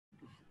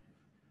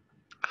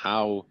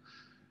how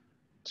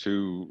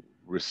to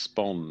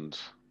respond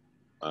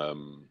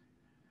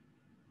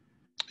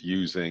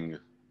using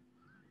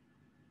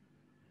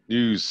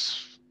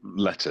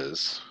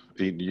newsletters,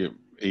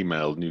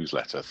 email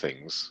newsletter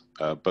things,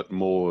 but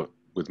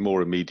with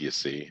more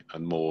immediacy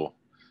and more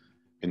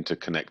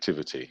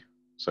interconnectivity.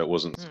 So it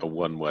wasn't a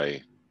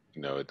one-way,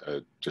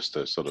 just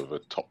a sort of a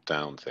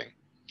top-down thing.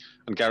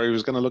 And Gary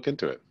was going to look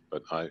into it,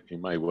 but he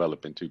may well have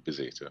been too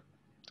busy to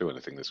do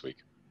anything this week.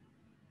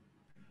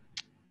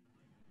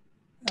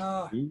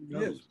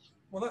 Yes.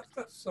 Well,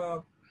 that's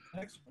an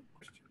excellent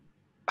question.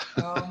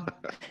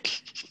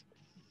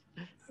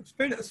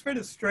 It's been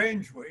a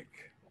strange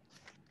week.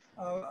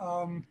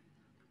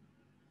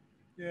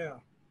 Yeah.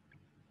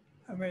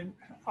 I mean,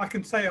 I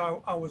can say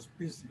I was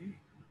busy,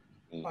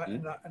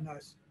 and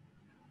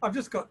I've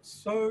just got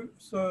so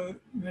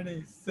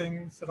many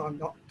things that I'm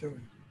not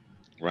doing.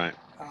 Right.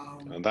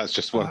 And that's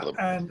just one of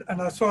them.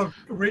 And I sort of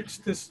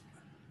reached this.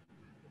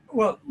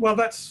 Well,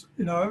 that's,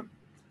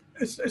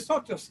 it's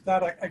not just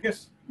that. I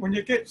guess when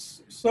you get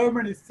so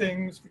many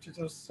things which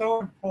are so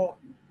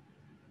important,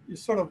 you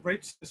sort of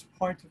reach this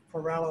point of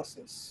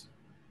paralysis,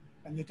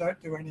 and you don't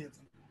do any of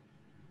them.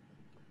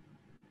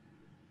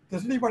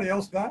 Does anybody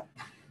else do that?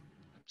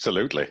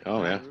 Absolutely.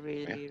 Oh, yeah. I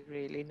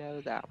really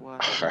know that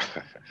one.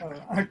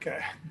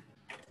 Okay.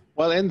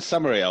 Well, in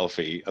summary,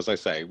 Alfie, as I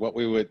say, what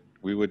we would.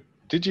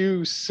 Did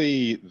you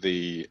see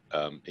the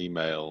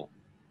email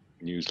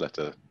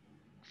newsletter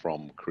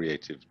from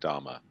Creative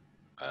Dharma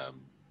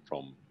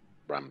from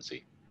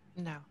Ramsey?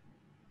 No.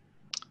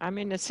 I'm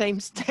in the same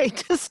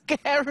state as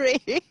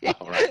Gary. Oh,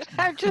 right.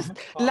 I'm just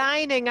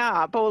lining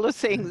up all the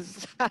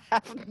things I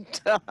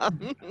haven't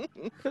done.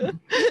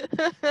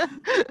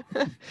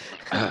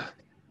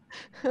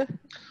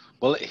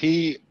 Well,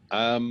 he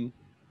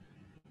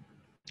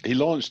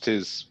launched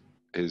his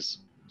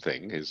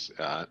thing,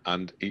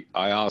 and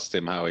I asked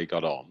him how he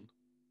got on,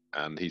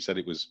 and he said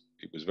it was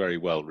very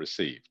well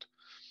received.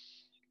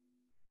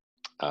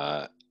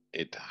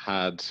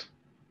 It's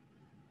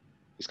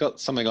got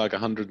something like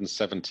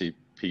 170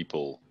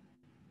 people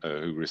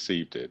who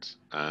received it,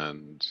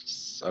 and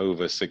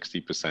over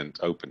 60%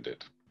 opened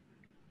it,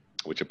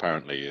 which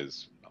apparently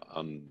is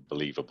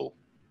unbelievable.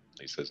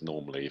 He says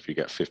normally if you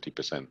get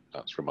 50%,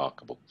 that's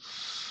remarkable.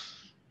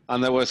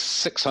 And there were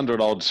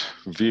 600 odd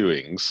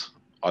viewings.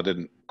 I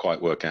didn't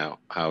quite work out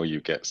how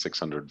you get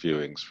 600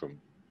 viewings from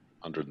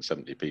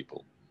 170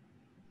 people.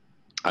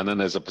 And then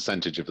there's a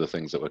percentage of the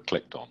things that were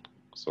clicked on.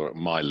 So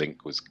my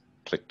link was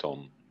clicked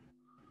on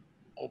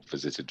or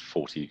visited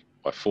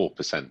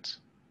 4%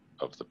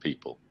 of the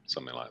people,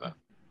 something like that,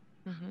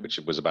 which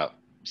was about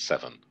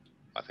 7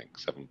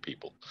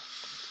 people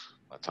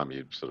by the time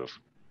you'd sort of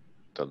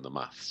done the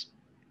maths.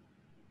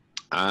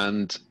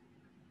 And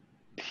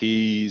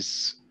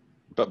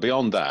but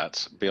beyond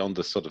that, beyond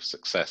the sort of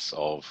success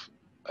of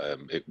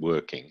it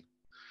working,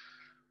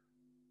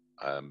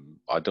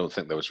 I don't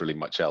think there was really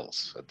much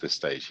else at this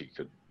stage he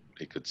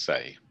could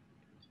say.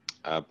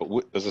 But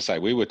as I say,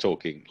 we were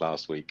talking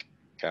last week,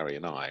 Gary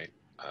and I,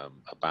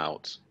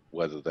 about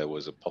whether there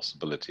was a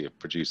possibility of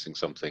producing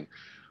something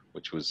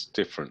which was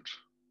different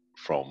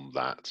from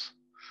that,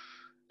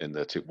 in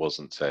that it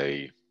wasn't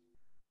a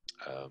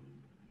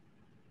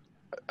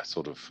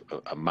sort of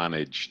a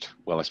managed,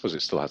 well, I suppose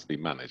it still has to be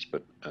managed,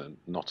 but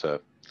not a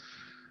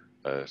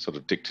sort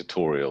of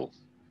dictatorial,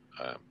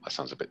 that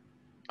sounds a bit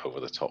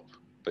over the top,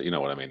 but you know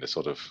what I mean, the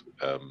sort of,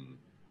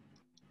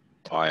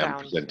 I am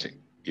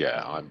presenting,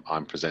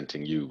 I'm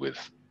presenting you with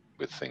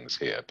things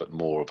here, but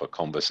more of a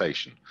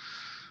conversation.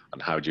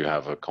 And how do you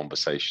have a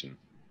conversation,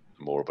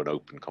 more of an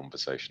open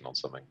conversation on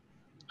something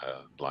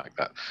like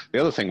that? The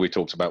other thing we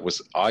talked about was,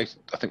 I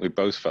think we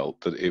both felt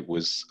that it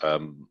was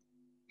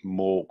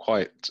more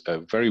quite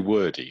very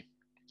wordy.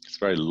 It's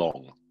very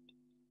long,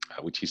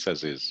 which he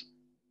says was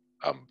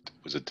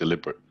a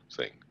deliberate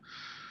thing.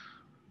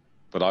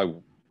 But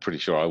I'm pretty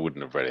sure I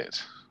wouldn't have read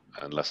it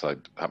unless I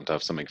happened to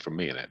have something from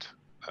me in it.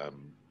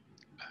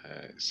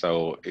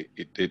 So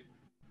it did.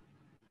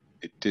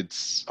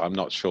 I'm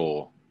not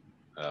sure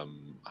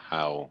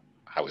how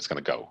it's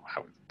going to go.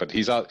 But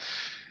he's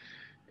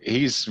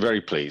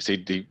very pleased.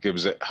 He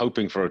was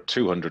hoping for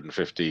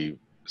 250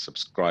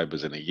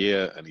 subscribers in a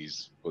year, and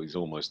he's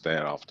almost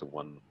there after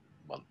 1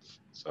 month.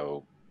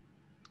 So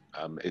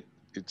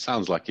it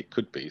sounds like it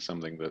could be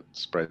something that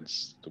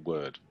spreads the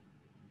word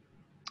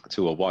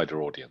to a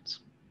wider audience,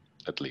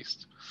 at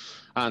least.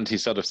 And he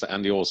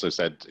also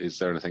said, is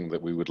there anything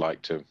that we would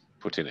like to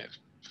put in it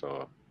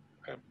for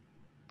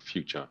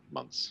future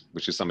months,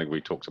 which is something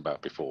we talked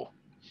about before.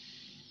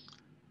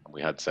 And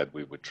we had said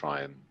we would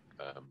try and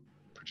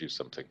produce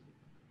something.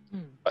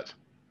 But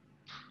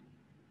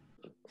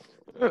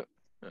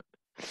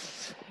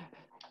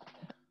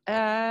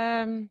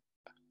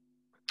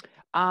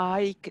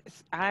I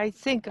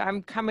think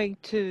I'm coming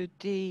to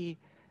the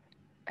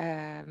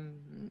I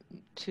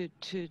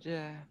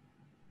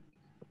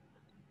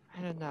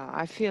don't know.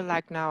 I feel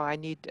like now I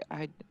need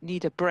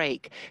a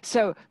break.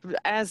 So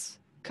as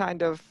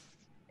kind of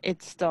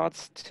it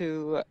starts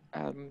to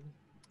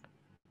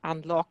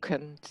unlock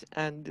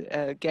and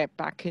get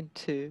back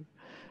into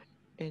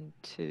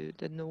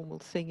the normal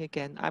thing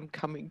again. I'm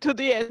coming to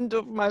the end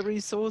of my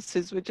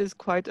resources, which is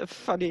quite a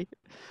funny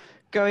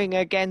going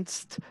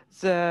against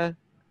the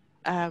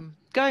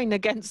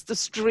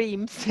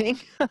stream thing.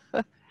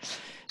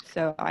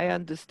 So I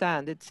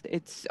understand.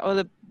 It's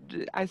all.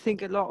 I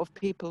think a lot of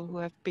people who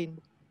have been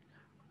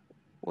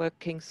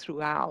working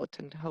throughout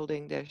and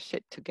holding their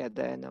shit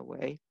together in a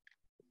way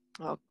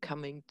are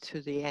coming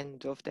to the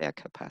end of their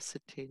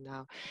capacity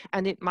now.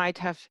 And it might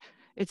have,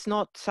 it's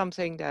not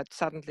something that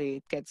suddenly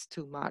it gets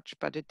too much,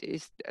 but it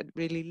is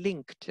really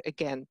linked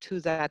again to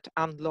that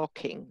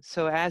unlocking.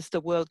 So as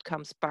the world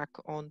comes back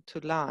onto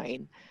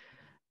line,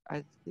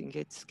 I think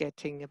it's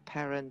getting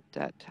apparent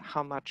that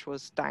how much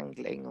was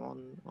dangling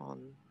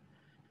on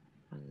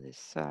this.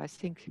 So I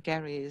think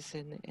Gary is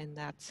in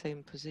that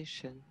same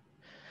position.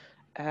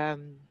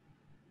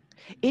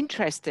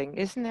 Interesting,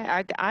 isn't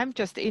it? I'm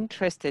just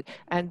interested,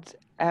 and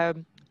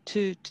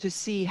to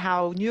see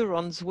how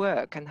neurons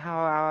work and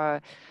how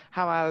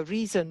our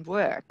reason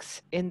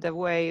works in the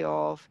way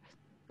of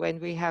when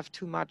we have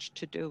too much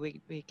to do,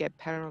 we get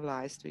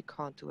paralyzed, we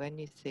can't do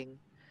anything,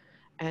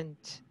 and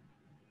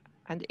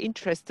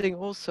interesting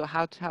also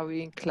how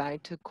we incline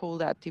to call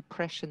that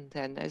depression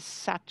then as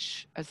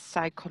such a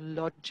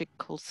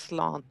psychological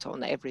slant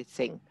on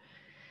everything,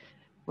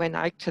 when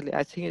actually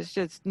I think it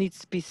just needs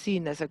to be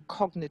seen as a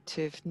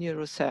cognitive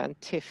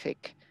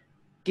neuroscientific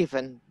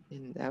given.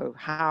 You know,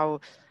 how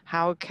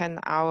can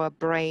our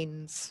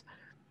brains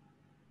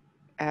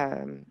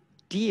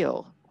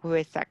deal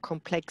with that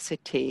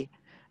complexity,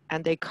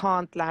 and they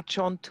can't latch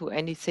on to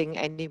anything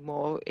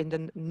anymore in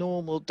the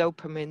normal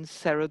dopamine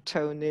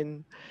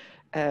serotonin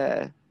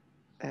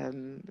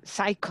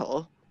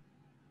cycle,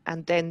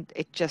 and then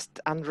it just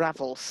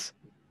unravels.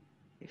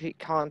 If we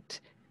can't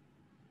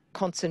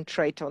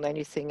concentrate on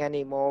anything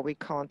anymore, we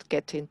can't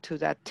get into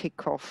that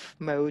tick-off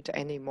mode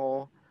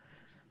anymore,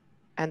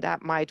 and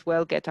that might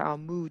well get our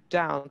mood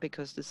down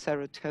because the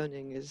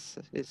serotonin is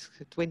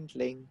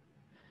dwindling.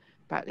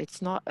 But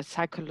it's not a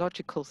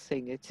psychological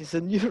thing, it is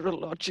a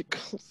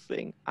neurological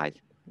thing.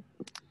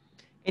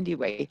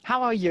 Anyway,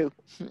 how are you?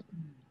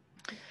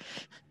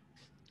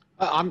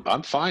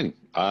 I'm fine,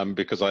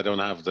 because I don't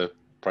have the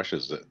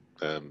pressures that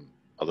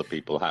other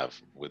people have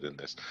within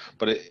this.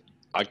 But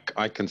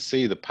I can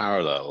see the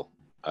parallel,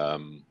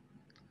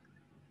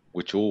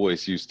 which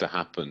always used to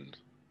happen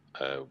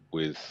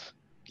with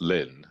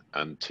Lynn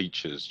and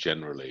teachers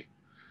generally,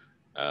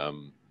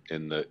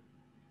 in that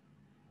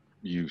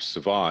you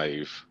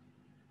survive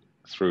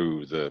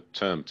through the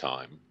term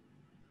time,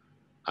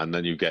 and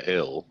then you get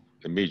ill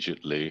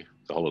immediately.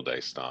 The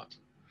holidays start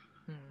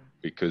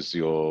because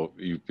you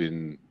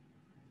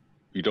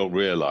don't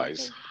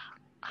realize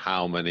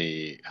how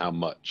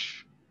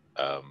much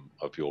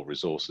of your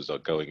resources are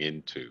going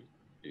into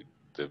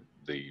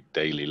the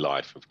daily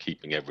life of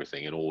keeping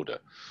everything in order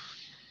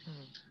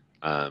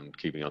and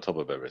keeping on top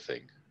of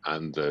everything.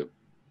 And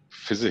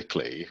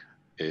physically,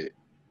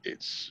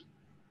 it's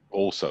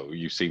also,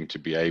 you seem to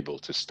be able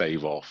to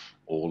stave off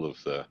all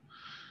of the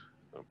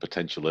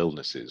potential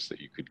illnesses that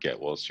you could get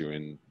whilst you're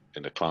in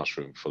a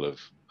classroom full of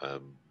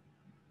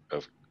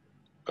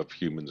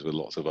humans with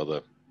lots of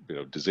other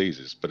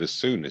diseases. But as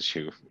soon as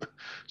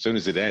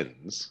it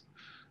ends,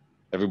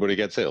 everybody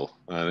gets ill,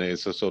 and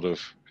it's sort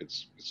of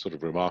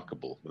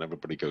remarkable. And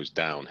everybody goes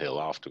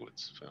downhill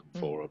afterwards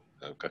for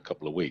a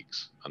couple of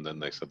weeks, and then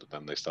they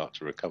start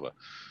to recover.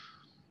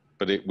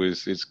 But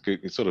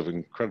it's sort of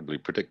incredibly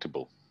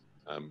predictable.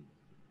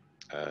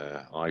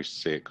 I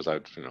see it because I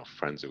had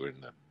friends who were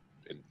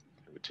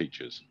who were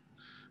teachers,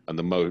 and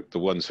the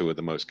ones who were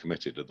the most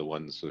committed are the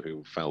ones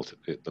who felt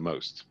it the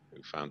most,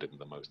 who found it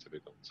the most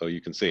difficult. So you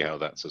can see how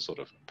that's a sort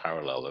of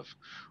parallel of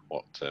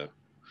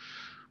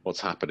what's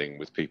happening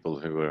with people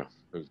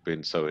who've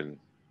been so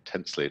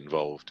intensely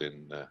involved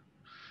in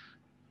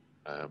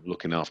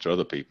looking after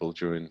other people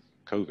during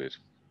COVID.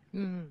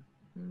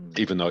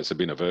 Even though it's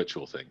been a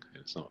virtual thing,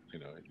 it's not,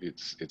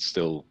 it's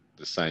still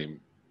the same.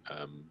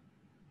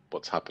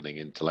 What's happening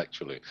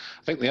intellectually.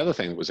 I think the other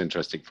thing that was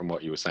interesting from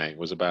what you were saying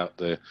was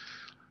about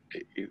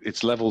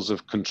its levels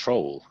of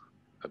control,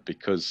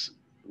 because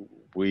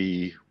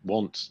we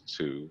want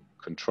to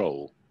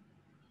control,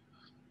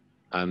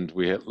 and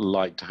we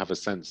like to have a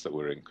sense that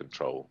we're in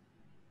control.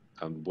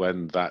 And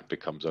when that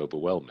becomes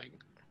overwhelming,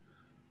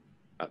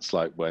 that's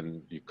like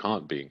when you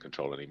can't be in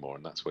control anymore,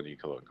 and that's when you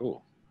go,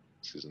 oh,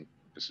 this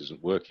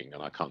isn't working,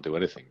 and I can't do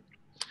anything.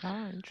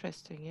 Oh,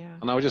 interesting, yeah.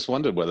 And I just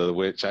wondered whether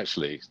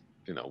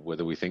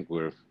whether we think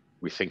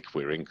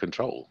we're in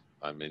control.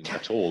 I mean,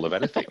 at all of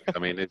anything. I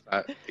mean,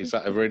 is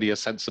that really a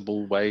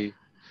sensible way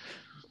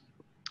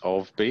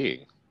of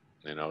being?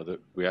 That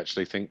we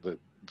actually think that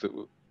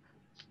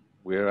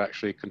we're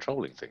actually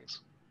controlling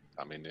things.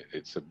 I mean,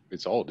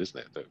 it's odd, isn't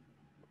it, that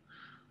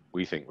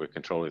we think we're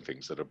controlling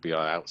things that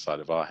are outside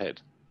of our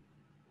head,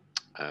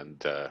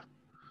 and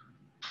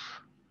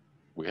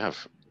we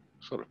have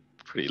sort of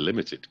pretty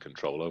limited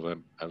control over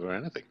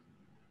anything.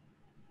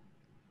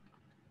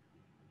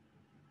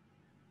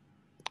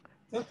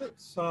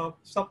 that's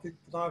something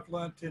that I've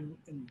learnt in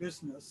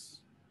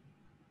business,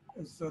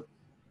 is that,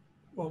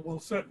 well,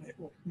 certainly,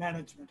 well,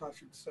 management, I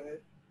should say,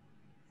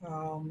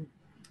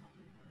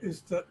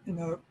 is that, you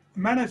know,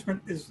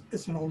 management is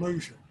an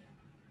illusion,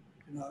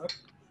 you know.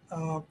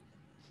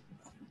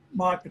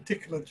 My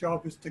particular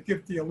job is to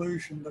give the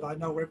illusion that I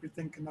know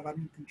everything and that I'm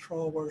in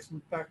control, whereas in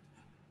fact,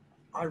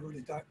 I really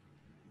don't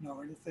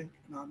know anything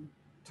and I'm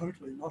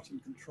totally not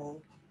in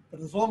control. But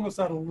as long as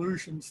that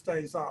illusion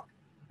stays up,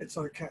 it's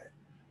okay.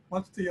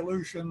 Once the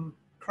illusion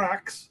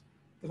cracks,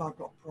 then I've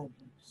got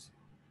problems.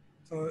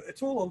 So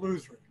it's all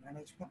illusory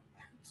management.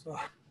 So.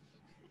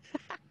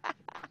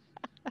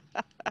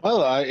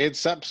 Well,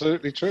 it's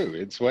absolutely true.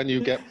 It's when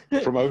you get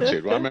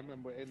promoted. Well, I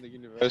remember in the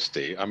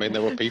university, I mean,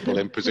 there were people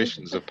in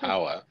positions of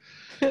power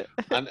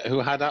and who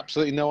had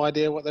absolutely no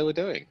idea what they were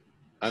doing.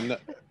 And,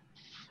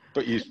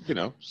 but you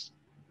know,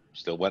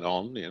 still went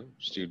on, you know,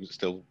 students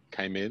still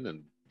came in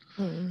and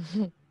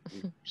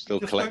still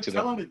just collected.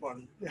 Don't tell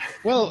anybody. Yeah.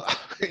 Well,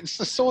 it's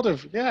the sort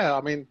of, yeah,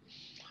 I mean,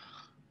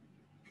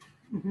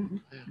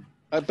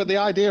 but the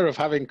idea of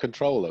having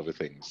control over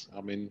things,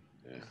 I mean,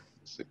 yeah,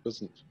 it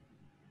wasn't.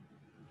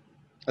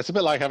 It's a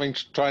bit like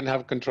trying to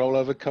have control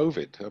over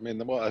COVID. I mean,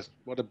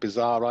 what a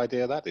bizarre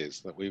idea that is,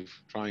 that we've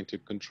trying to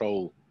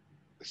control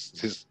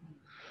this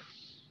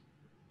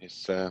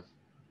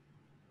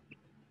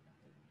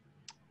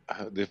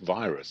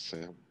virus,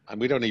 and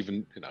we don't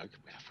even, you know,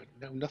 we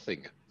know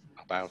nothing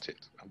about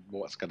it and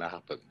what's going to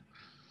happen.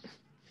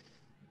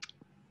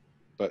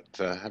 But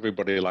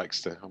everybody likes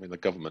to. I mean, the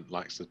government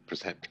likes to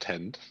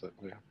pretend that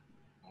we're.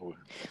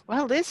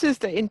 Well, this is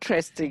the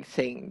interesting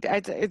thing.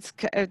 It's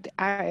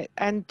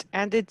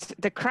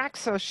the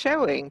cracks are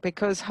showing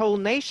because whole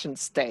nation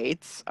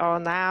states are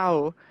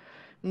now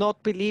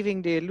not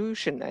believing the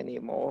illusion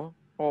anymore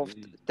of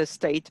the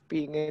state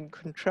being in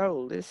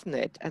control, isn't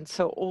it? And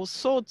so all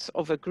sorts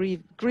of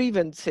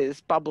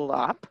grievances bubble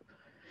up,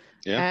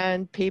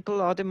 and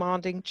people are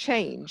demanding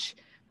change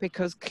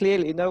because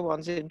clearly no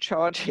one's in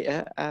charge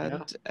here,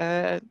 and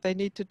they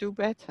need to do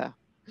better.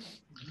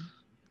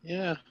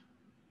 Yeah.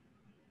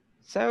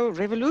 So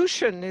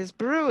revolution is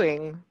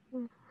brewing.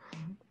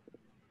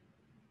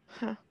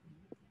 Huh.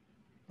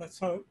 Let's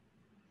hope.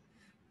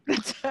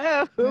 Let's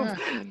hope.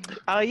 Yeah.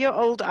 Are you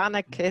old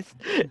anarchist?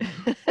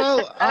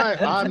 Well,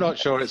 I'm not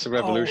sure it's a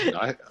revolution.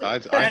 I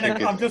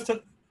think I'm just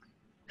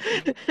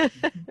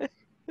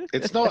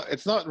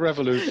it's not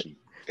revolution.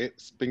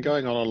 It's been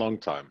going on a long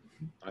time.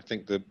 I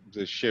think the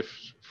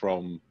shift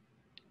from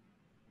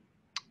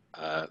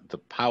the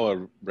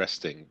power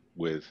resting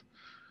with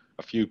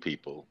a few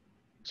people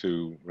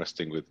to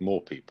resting with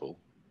more people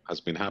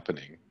has been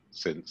happening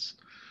since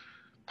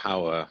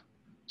power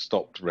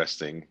stopped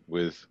resting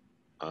with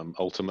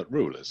ultimate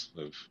rulers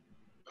of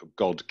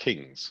god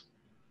kings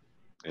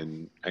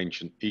in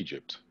ancient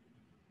Egypt.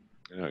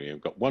 You know,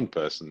 you've got one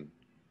person,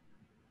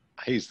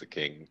 he's the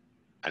king,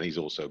 and he's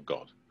also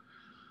God.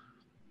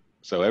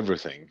 So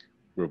everything,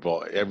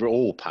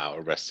 all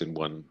power rests in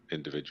one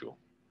individual.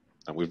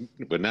 And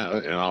we're now,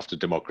 after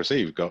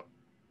democracy, we've got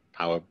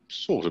power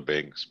sort of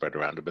being spread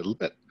around a little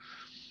bit.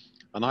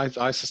 And I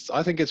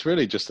think it's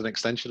really just an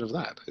extension of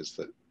that, is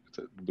that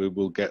we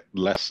will get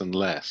less and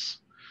less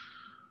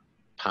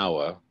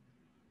power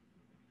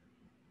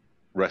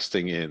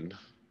resting in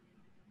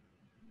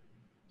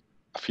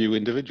a few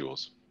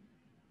individuals,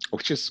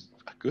 which is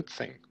a good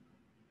thing.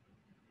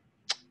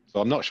 So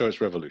I'm not sure it's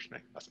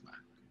revolutionary. That's the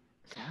matter.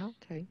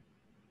 Okay.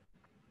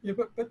 Yeah,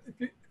 but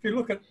if you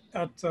look at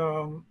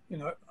you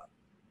know,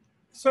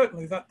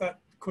 certainly that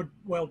could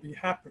well be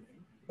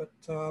happening, but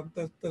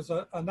there's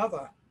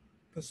another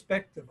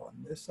perspective on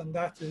this, and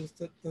that is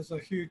that there's a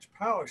huge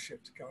power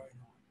shift going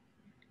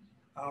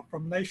on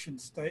from nation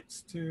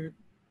states to,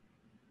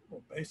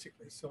 well,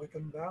 basically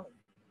Silicon Valley.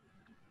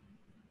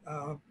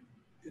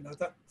 You know,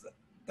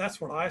 that's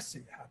what I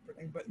see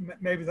happening, but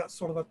maybe that's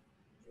sort of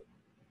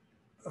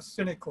a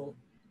cynical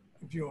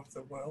view of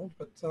the world.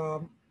 But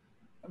I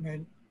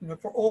mean, you know,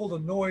 for all the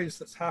noise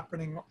that's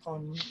happening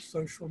on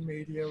social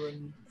media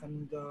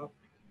and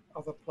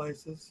other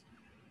places,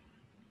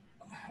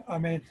 I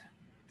mean,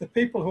 the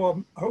people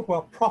who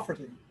are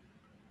profiting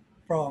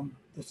from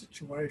the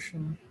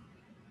situation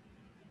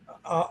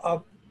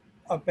are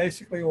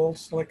basically all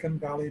Silicon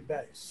Valley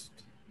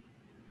based.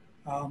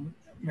 I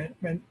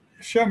mean,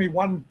 show me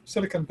one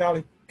Silicon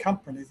Valley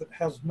company that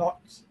has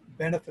not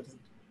benefited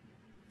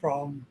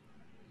from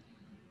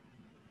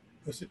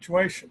the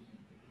situation.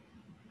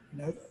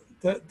 You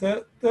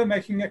know, they're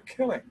making a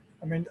killing.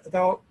 I mean, they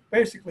were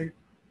basically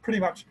pretty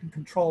much in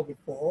control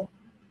before,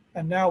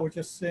 and now we're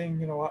just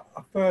seeing, you know,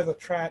 a further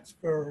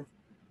transfer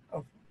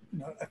of you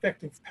know,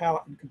 effective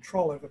power and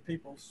control over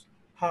people's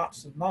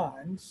hearts and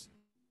minds.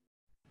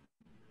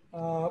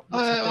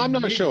 I'm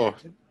not sure.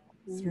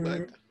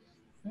 Through,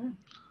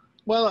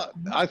 Well,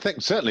 I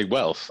think certainly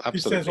wealth,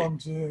 absolutely. He says on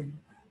Zoom.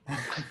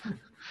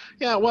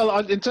 Yeah, well,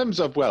 in terms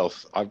of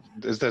wealth,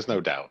 there's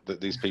no doubt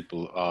that these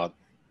people are,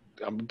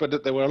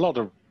 but there were a lot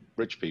of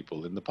rich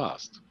people in the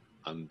past,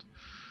 and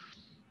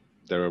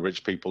there are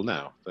rich people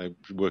now. They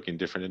work in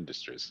different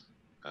industries.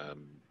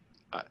 Um,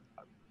 I,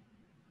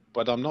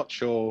 but I'm not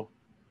sure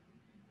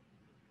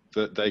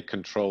that they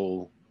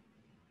control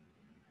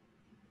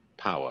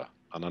power,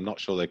 and I'm not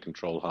sure they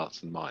control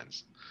hearts and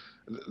minds.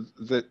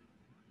 That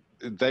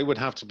they would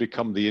have to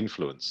become the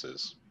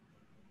influencers.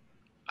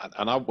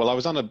 And I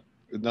was on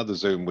another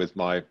Zoom with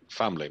my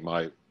family,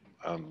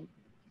 and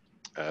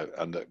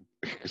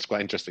it's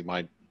quite interesting.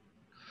 My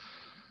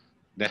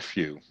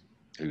nephew,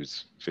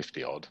 who's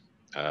 50 odd,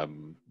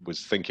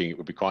 was thinking it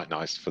would be quite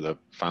nice for the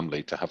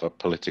family to have a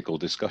political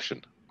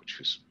discussion, which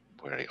was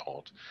very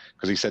odd,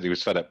 because he said he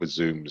was fed up with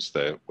Zooms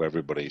where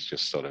everybody's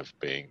just sort of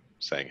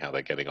saying how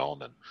they're getting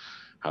on and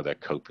how they're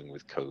coping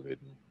with COVID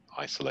and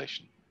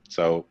isolation.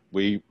 So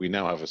we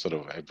now have a sort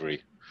of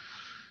every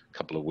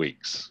couple of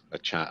weeks a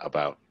chat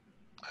about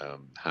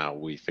how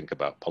we think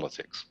about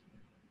politics,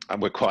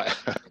 and we're quite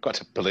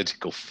a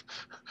political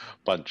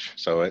bunch.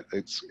 So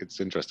it's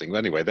interesting.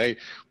 Anyway,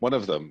 one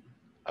of them,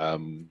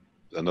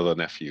 another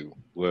nephew,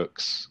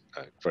 works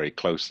very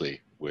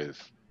closely with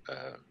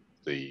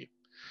the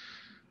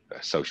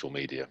social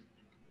media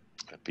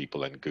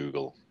people in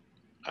Google,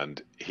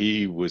 and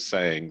he was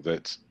saying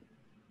that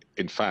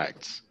in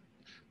fact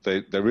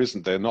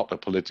they're not a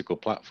political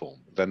platform.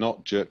 They're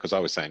not, because I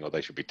was saying, oh,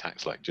 they should be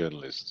taxed like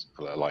journalists,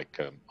 like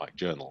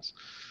journals,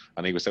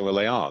 and he was saying, well,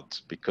 they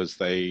aren't, because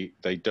they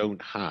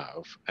don't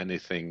have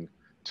anything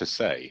to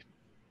say.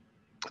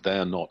 They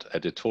are not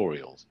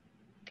editorial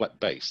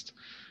based.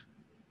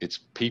 It's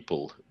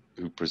people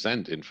who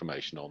present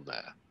information on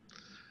there,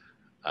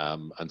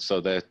 and so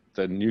they're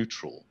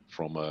neutral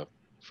from a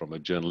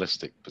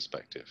journalistic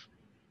perspective.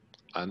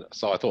 And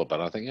so I thought about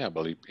it. I think, yeah,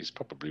 well, he's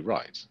probably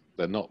right.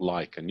 They're not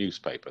like a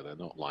newspaper. They're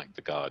not like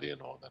the Guardian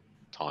or the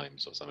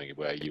Times or something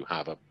where you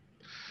have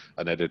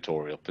an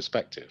editorial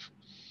perspective.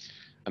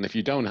 And if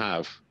you don't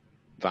have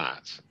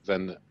that,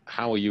 then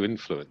how are you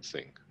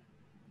influencing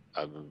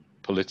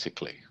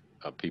politically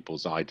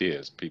people's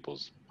ideas,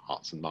 people's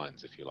hearts and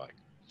minds, if you like?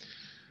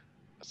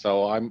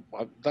 So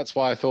that's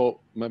why I thought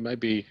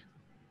maybe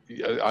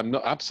I'm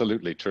not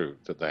absolutely true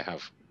that they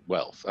have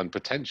wealth and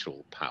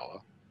potential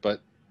power,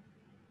 but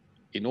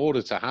in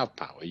order to have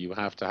power, you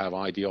have to have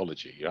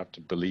ideology. You have to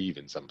believe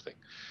in something.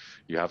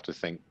 You have to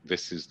think,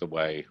 this is the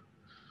way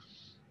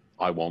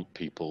I want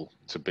people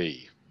to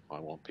be. I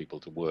want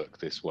people to work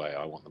this way.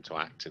 I want them to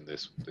act in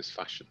this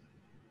fashion.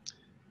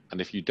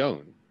 And if you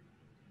don't,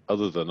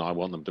 other than I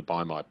want them to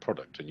buy my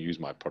product and use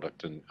my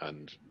product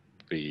and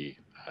be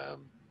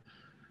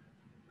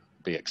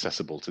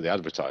accessible to the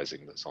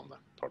advertising that's on the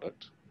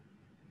product,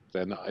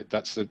 then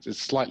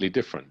it's slightly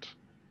different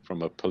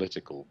from a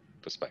political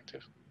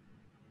perspective.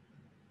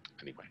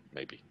 Anyway,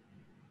 maybe.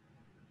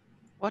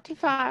 What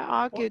if I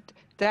argued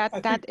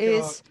that that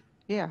is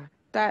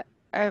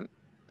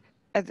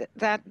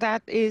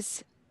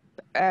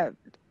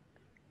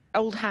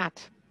old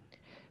hat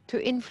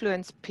to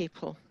influence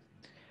people?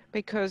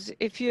 Because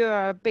if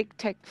you're a big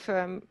tech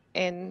firm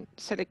in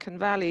Silicon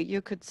Valley,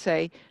 you could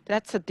say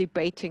that's a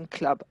debating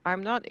club.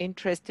 I'm not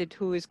interested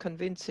who is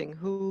convincing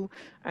who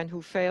and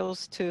who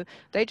fails to.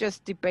 They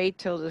just debate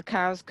till the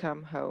cows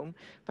come home.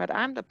 But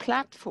I'm the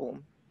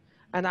platform,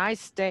 and I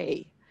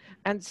stay.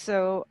 And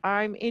so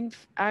I'm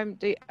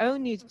the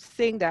only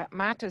thing that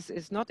matters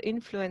is not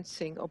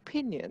influencing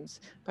opinions,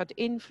 but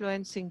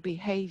influencing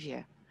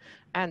behavior.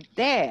 And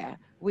there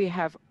we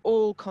have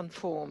all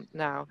conformed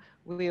now.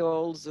 We are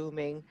all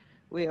Zooming.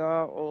 We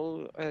are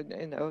all,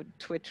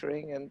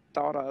 Twittering and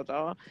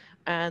da.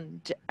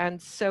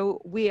 And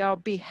so we are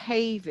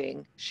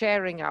behaving,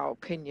 sharing our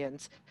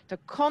opinions. The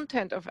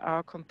content of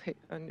our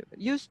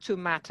used to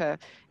matter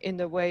in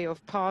the way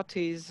of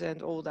parties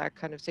and all that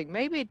kind of thing.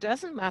 Maybe it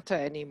doesn't matter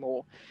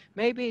anymore.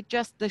 Maybe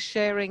just the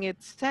sharing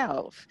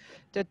itself,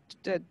 the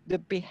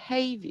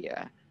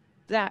behavior,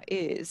 that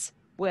is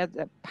where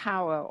the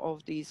power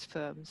of these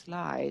firms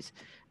lies.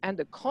 And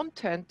the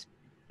content,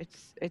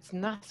 it's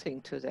nothing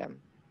to them.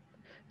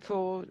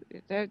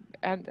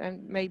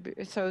 And maybe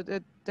so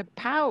the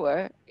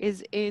power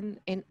is in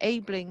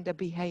enabling the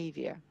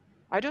behavior.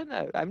 I don't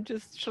know. I'm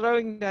just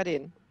throwing that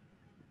in.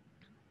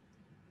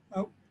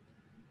 Oh,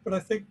 but I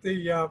think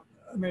the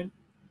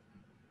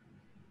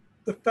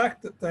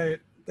fact that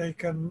they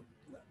can,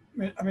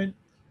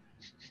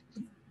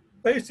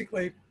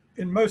 basically,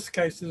 in most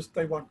cases,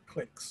 they want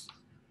clicks.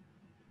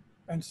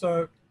 And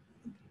so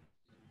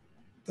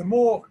the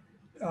more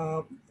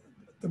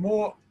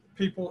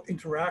people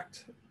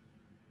interact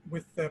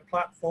with their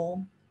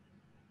platform,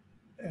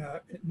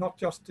 not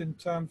just in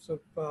terms of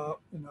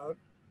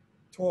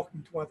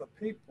talking to other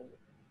people,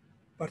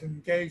 but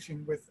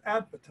engaging with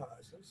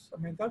advertisers.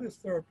 That is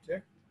their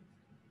objective.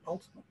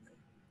 Ultimately,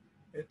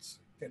 it's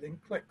getting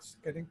clicks,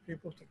 getting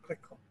people to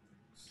click on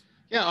things.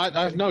 Yeah, I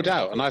have no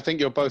doubt, and I think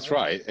you're both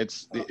right.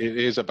 It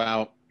is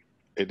about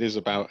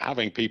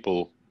having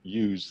people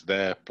use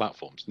their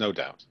platforms, no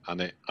doubt,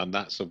 and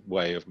that's a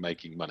way of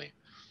making money.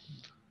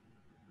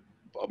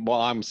 But what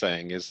I'm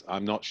saying is,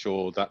 I'm not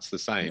sure that's the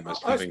same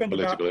as having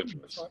political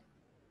influence.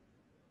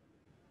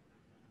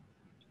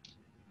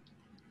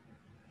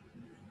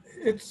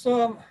 It's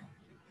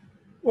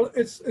Well,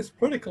 it's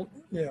political.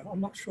 Yeah, I'm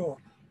not sure.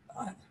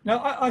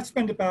 Now I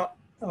spend about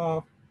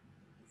I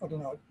don't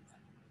know,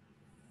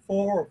 $4,000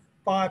 or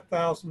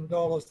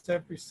 $5,000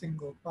 every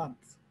single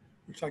month,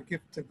 which I give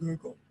to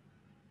Google,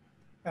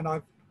 and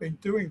I've been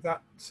doing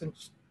that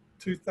since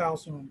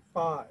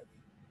 2005.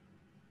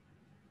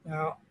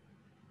 Now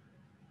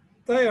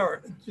they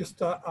are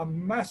just a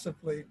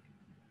massively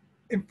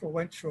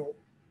influential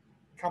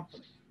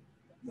company.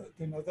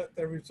 You know that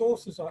their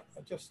resources are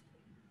just,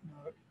 you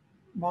know,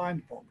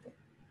 mind-boggling.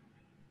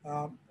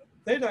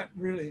 They don't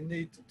really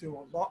need to do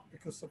a lot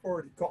because they've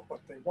already got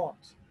what they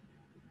want.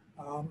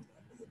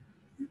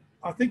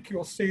 I think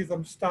you'll see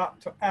them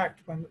start to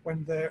act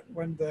when their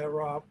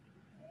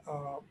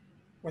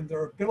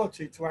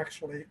ability to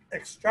actually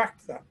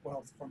extract that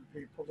wealth from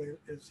people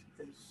is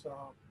in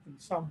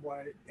some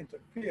way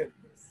interfered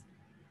with.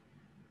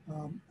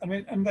 I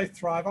mean, and they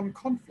thrive on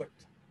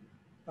conflict.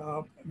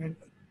 I mean,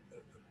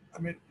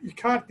 you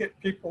can't get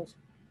people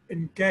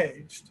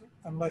engaged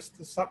unless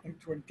there's something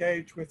to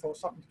engage with, or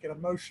something to get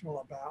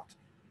emotional about,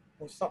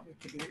 or something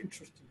to be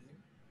interested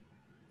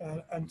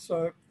in. And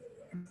so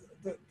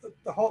the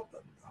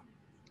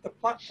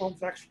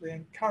platforms actually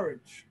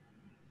encourage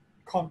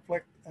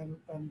conflict and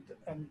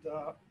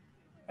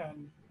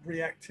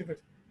reactivity,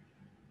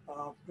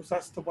 because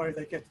that's the way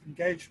they get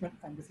engagement,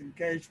 and with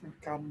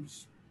engagement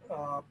comes,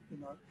 you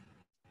know,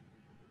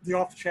 the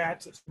off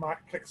chance it might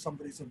click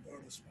somebody's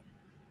advertisement,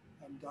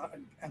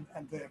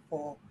 and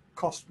therefore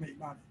cost me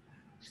money.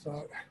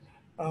 So,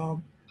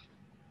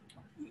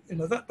 you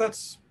know,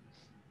 that's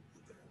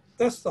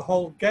the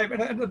whole game.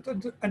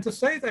 And to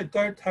say they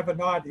don't have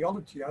an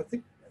ideology, I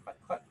think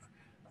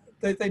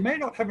they may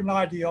not have an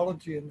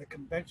ideology in the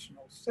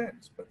conventional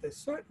sense, but they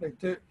certainly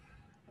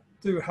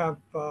do have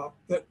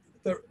that.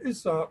 There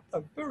is a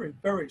very,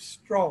 very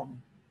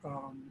strong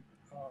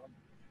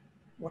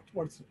what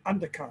is it,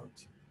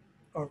 undercurrent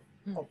of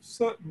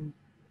certain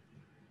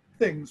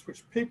things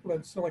which people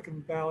in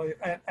Silicon Valley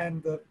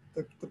and the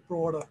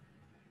broader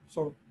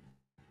sort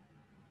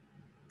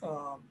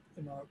of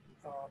you know,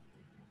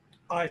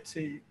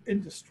 IT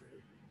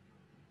industry.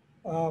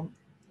 Have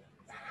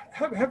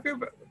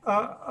you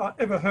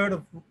ever heard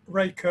of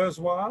Ray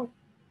Kurzweil?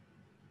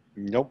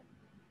 Nope.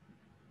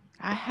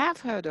 I have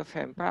heard of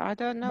him, but I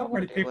don't know Not what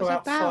many it people was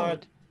outside.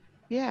 about.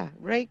 Yeah,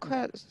 Ray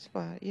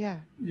Kurzweil, yeah.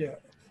 Yeah,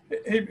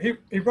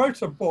 he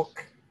wrote a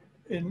book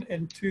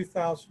in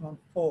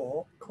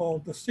 2004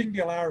 called "The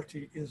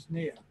Singularity is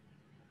Near."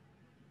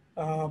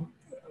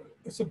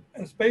 It's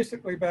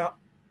basically about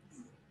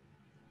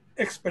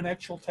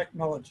exponential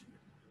technology,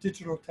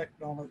 digital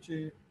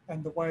technology,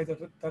 and the way that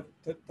it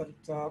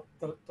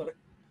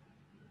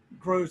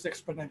grows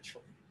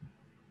exponentially.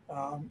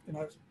 You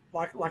know,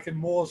 like in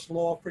Moore's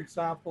law, for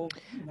example,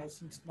 you know,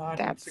 since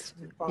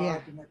 1965, yeah.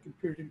 you know,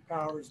 computing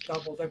power has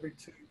doubled every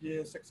 2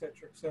 years, et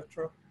cetera, et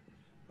cetera.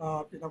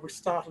 You know, we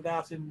started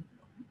out in,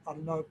 I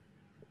don't know,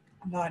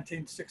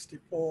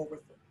 1964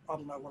 with, I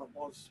don't know what it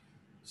was,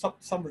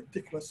 some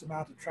ridiculous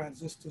amount of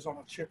transistors on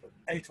a chip at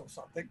 8 or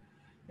something.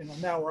 You know,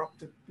 now we're up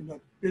to, you know,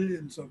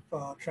 billions of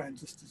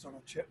transistors on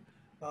a chip.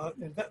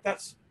 And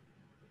that's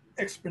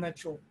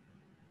exponential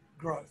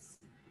growth.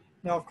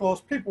 Now, of course,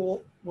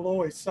 people will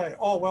always say,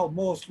 "Oh, well,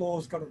 Moore's law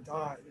is going to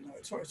die. You know,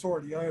 it's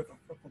already over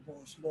for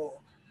Moore's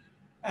law,"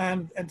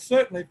 and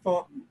certainly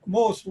for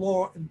Moore's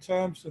law in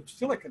terms of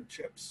silicon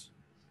chips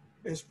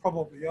is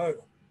probably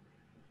over.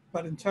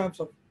 But in terms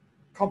of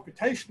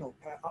computational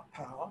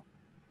power,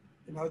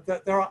 you know,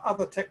 that there are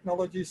other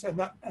technologies, and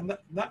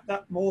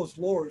that Moore's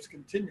law is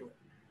continuing.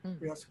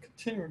 We are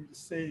continuing to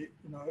see,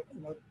 you know,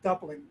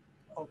 doubling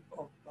of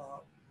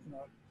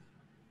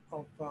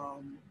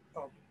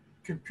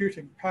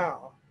computing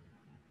power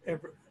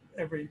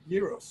every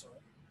year or so,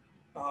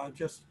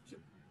 just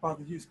by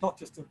the use not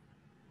just of,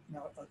 you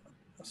know,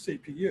 a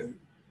CPU,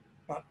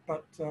 but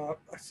a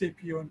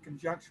CPU in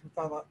conjunction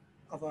with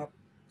other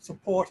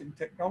supporting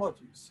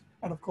technologies.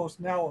 And of course,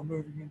 now we're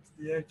moving into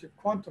the age of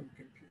quantum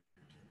computing.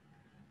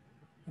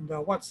 And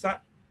once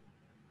that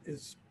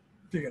is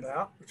figured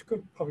out, which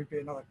could probably be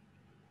another,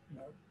 you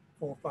know,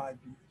 4 or 5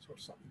 years or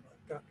something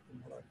like that,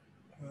 from what I've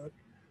heard,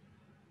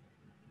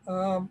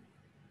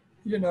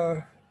 you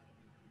know,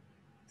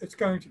 it's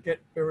going to get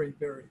very,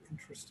 very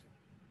interesting.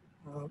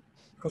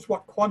 Because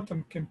what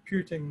quantum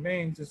computing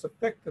means is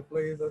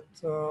effectively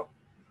that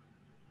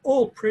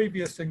all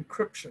previous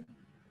encryption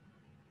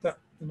that,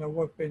 you know,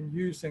 we've been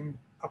using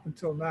up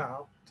until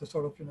now to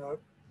sort of, you know,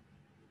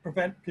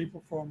 prevent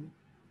people from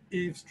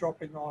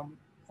eavesdropping on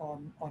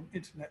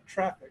internet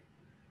traffic,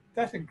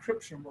 that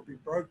encryption will be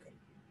broken.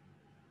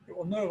 It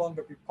will no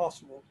longer be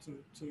possible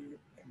to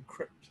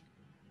encrypt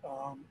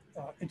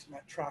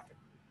internet traffic.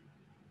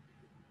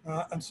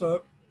 And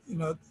so, you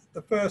know,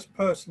 the first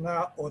person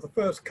out, or the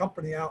first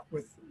company out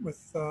with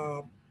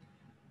a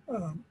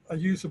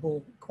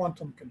usable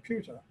quantum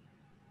computer,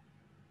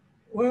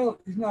 well,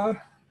 you know,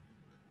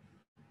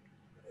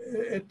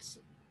 it's,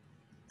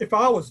 if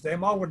I was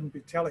them, I wouldn't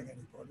be telling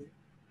anybody.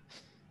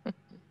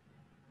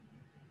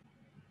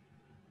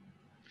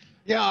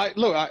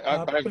 Look, but I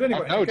have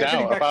anyway, no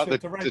getting doubt back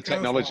about to Ray the Kurzweil,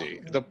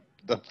 technology.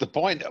 The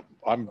point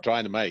I'm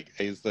trying to make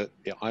is that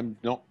I'm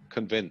not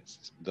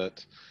convinced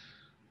that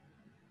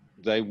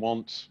they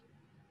want,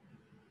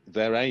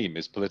 their aim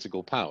is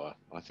political power.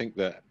 I think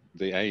that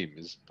the aim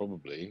is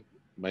probably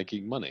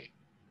making money.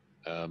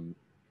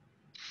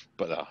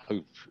 But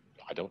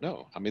I don't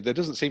know. I mean, there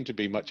doesn't seem to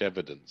be much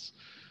evidence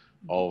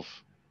of,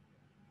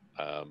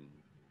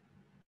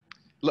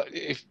 look,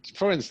 if,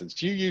 for instance,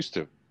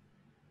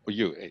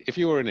 if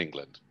you were in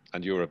England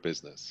and you were a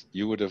business,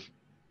 you would have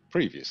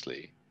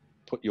previously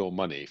put your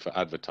money for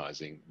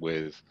advertising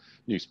with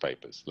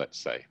newspapers, let's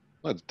say,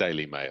 like the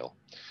Daily Mail.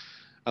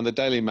 And the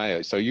Daily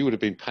Mail, so you would have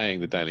been paying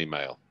the Daily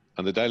Mail,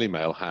 and the Daily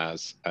Mail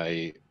has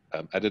an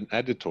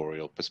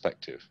editorial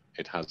perspective.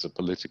 It has a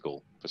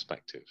political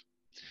perspective,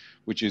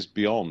 which is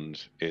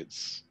beyond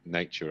its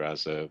nature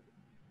as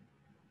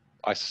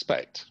I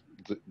suspect,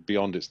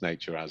 beyond its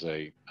nature as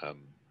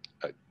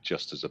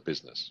just as a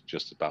business,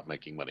 just about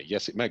making money.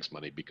 Yes, it makes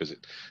money because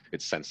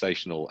it's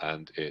sensational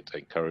and it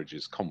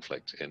encourages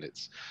conflict in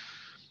its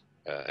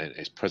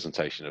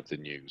presentation of the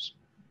news.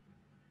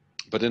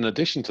 But in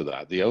addition to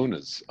that, the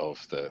owners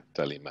of the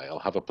Daily Mail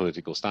have a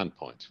political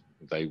standpoint.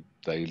 They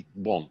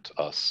want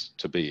us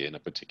to be in a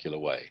particular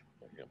way.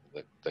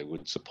 They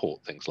would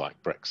support things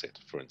like Brexit,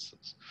 for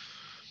instance,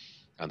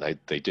 and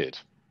they did.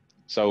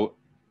 So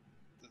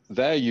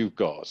there you've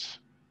got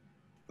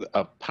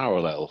a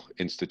parallel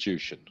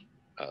institution,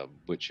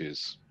 which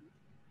is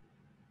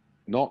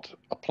not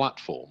a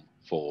platform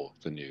for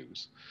the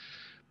news,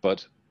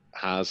 but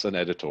has an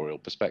editorial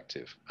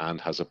perspective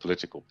and has a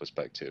political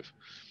perspective,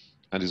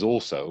 and is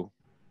also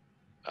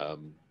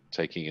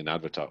taking in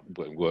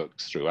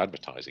works through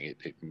advertising.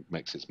 It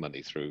makes its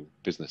money through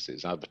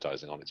businesses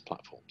advertising on its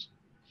platforms.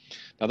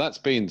 Now that's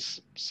been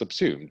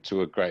subsumed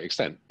to a great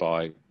extent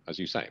by, as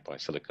you say, by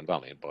Silicon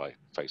Valley and by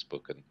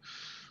Facebook and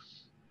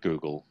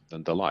Google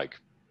and the like.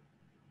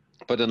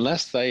 But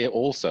unless they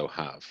also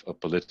have a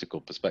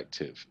political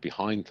perspective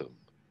behind them,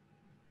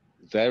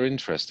 their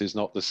interest is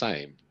not the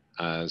same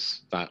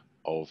as that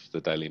of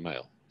the Daily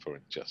Mail, for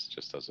just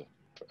as a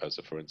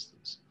for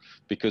instance,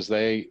 because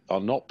they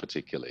are not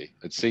particularly,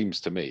 it seems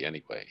to me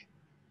anyway,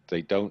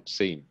 they don't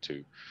seem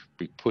to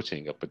be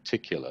putting a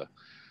particular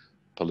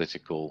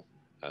political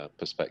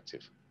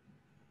perspective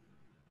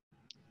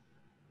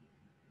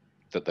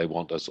that they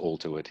want us all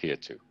to adhere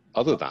to,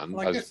 other than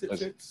well, I guess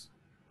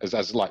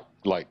as like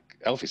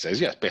Elfie says,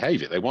 yes,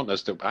 behavior. They want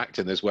us to act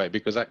in this way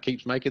because that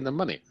keeps making them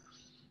money.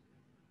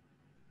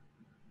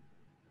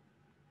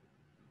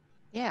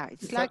 Yeah,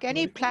 it's like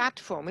any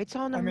platform. It's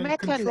on a meta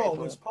control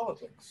level. is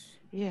politics.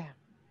 Yeah.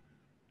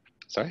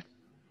 Sorry?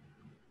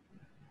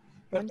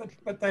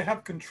 But they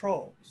have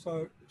control.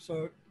 So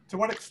to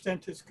what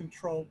extent is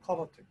control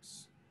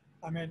politics?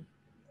 I mean,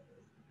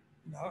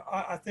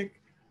 I think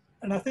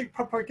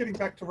probably getting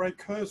back to Ray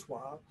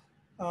Kurzweil,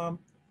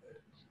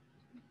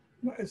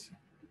 it's a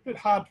bit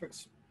hard to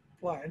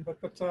explain, but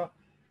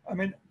I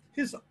mean,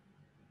 his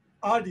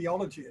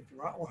ideology, if you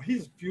like, or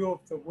his view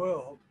of the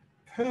world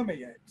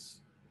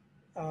permeates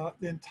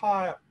the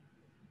entire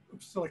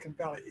Silicon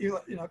Valley.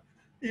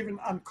 Even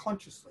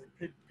unconsciously,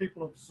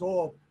 people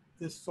absorb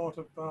this sort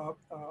of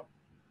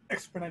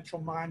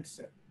exponential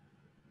mindset,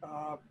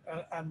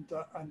 and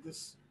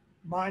this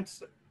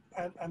mindset,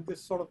 and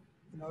this sort of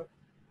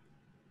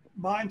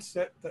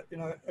mindset that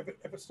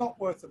if it's not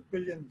worth $1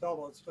 billion,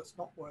 it's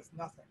not worth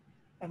nothing,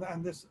 and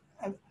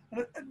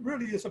it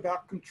really is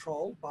about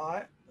control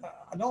by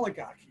an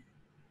oligarchy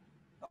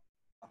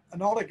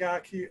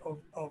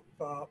of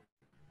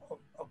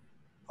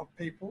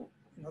people,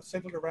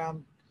 centered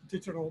around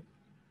digital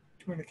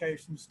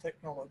communications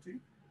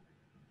technology,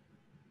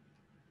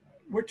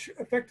 which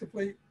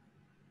effectively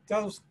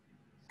does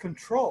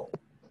control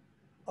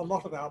a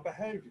lot of our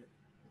behavior.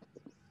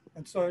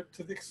 And so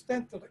to the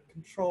extent that it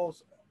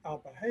controls our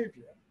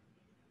behavior,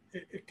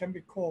 it can be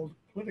called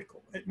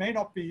political. It may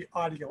not be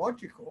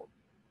ideological.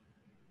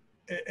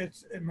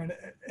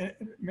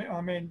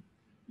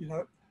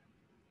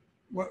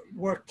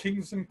 Were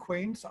kings and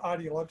queens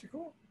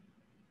ideological?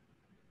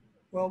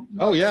 Well,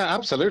 no, oh yeah,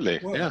 absolutely.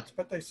 Words, yeah,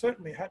 but they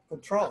certainly had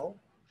control.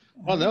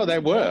 Well, no, they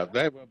were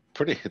very,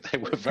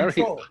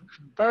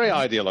 very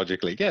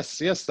ideologically. Yes,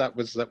 that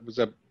was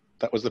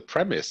the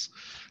premise,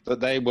 that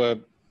they were.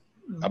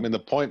 I mean, the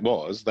point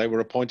was they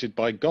were appointed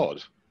by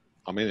God.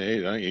 I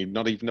mean,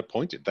 not even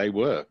appointed; they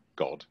were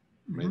God.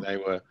 I mean, they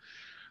were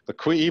the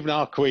queen. Even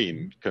our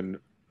queen can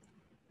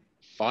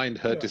find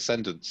her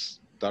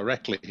descendants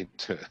directly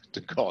to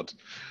God.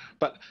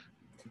 But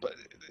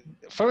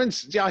for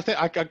instance, yeah, I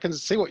think I can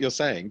see what you're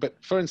saying. But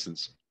for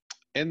instance,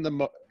 in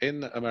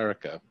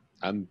America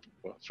and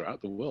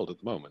throughout the world at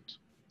the moment,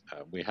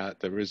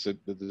 there is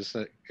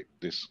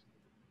this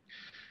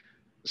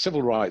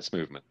civil rights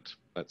movement,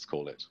 let's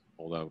call it,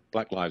 although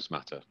Black Lives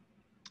Matter,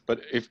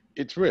 but if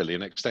it's really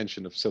an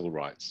extension of civil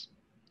rights,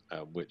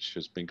 which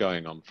has been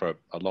going on for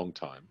a long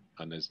time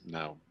and is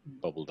now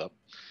bubbled up.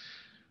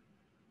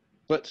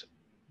 But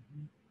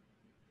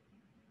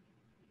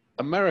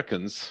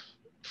Americans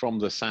from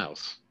the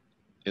South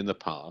in the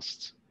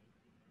past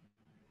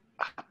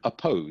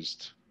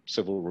opposed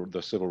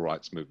the civil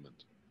rights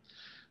movement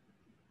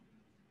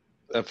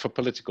for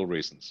political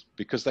reasons,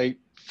 because they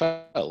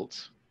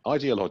felt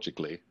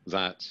ideologically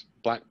that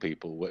black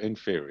people were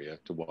inferior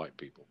to white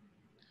people.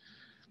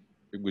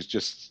 It was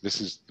just, this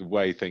is the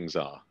way things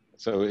are.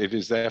 So it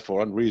is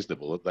therefore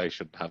unreasonable that they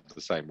should have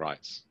the same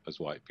rights as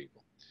white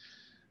people.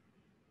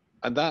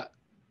 And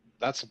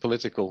that's a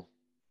political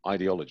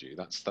ideology.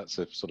 That's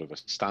a sort of a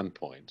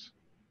standpoint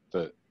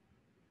that,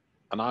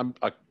 and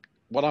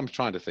what I'm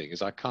trying to think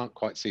is I can't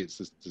quite see it's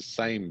the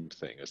same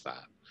thing as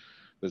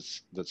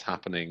that's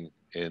happening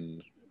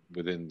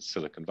within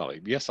Silicon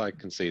Valley. Yes, I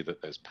can see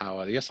that there's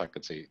power. Yes, I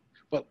can see,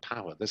 well,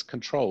 power, there's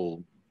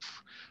control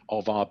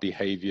of our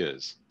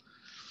behaviors.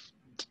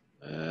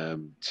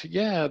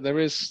 Yeah, there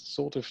is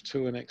sort of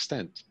to an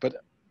extent,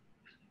 but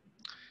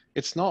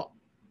it's not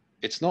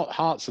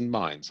hearts and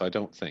minds. I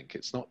don't think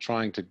it's not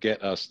trying to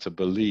get us to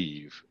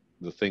believe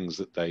the things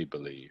that they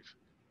believe.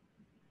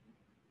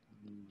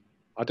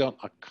 I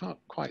can't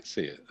quite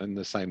see it in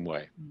the same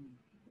way.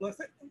 Well, I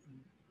think,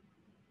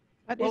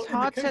 But well, is in the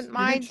hearts case and you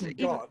minds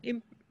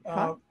mentioned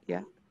God,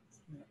 yeah.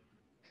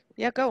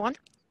 Yeah, go on.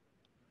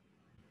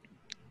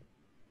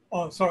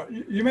 Oh,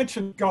 sorry. You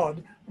mentioned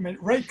God. I mean,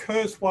 Ray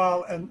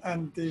Kurzweil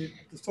and the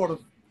sort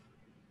of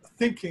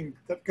thinking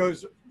that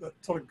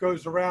sort of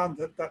goes around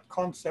that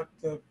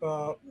concept of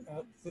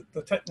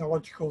the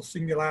technological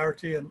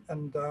singularity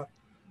and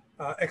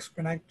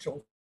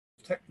exponential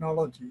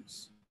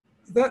technologies.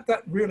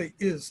 That really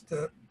is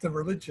the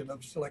religion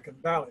of Silicon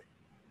Valley.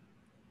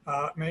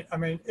 I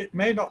mean, it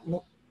may not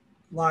look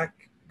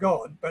like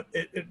God, but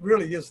it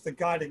really is the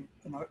guiding,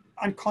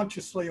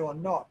 unconsciously or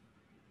not.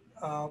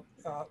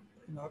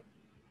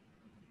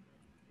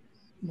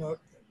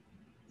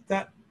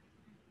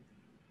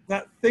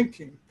 That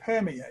thinking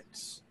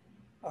permeates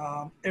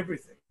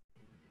everything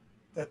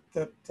that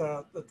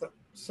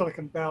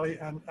Silicon Valley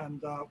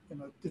and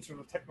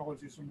digital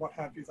technologies and what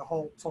have you, the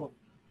whole sort of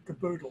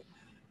caboodle.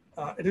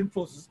 It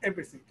influences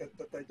everything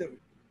that they do,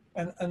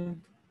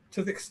 and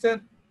to the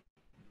extent,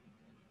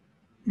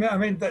 I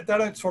mean, they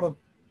don't sort of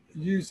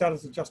use that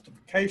as a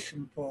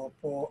justification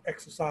for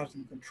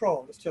exercising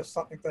control. It's just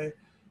something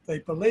they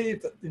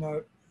believe that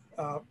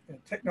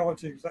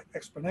technology is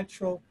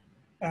exponential,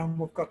 and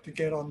we've got to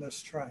get on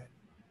this train,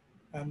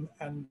 and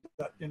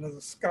that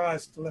the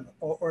sky's the limit,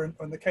 or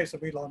in the case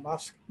of Elon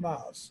Musk,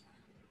 Mars.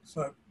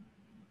 So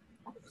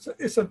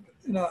it's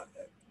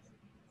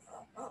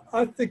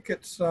I think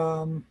it's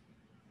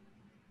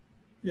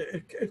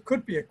it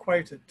could be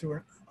equated to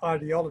an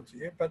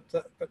ideology, but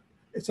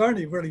it's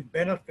only really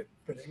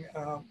benefiting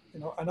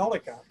an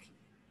oligarchy,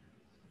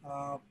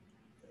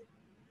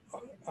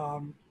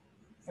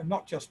 and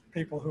not just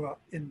people who are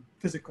in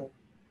physical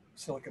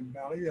Silicon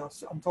Valley.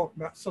 I'm talking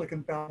about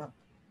Silicon Valley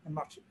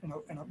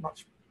in a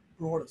much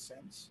broader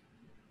sense.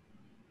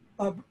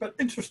 But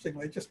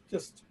interestingly, just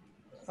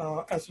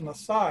as an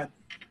aside,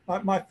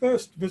 my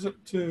first visit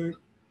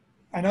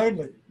and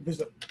only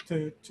visit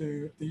to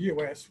the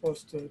US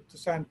was to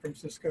San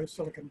Francisco,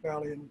 Silicon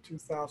Valley in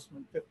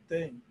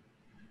 2015.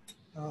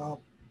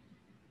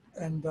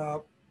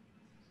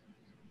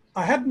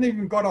 I hadn't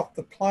even got off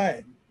the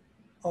plane.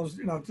 I was,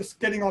 just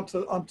getting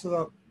onto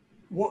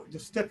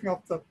just stepping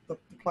off the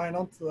plane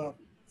onto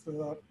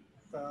the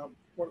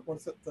what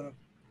is it, the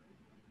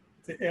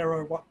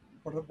aero,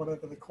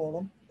 whatever they call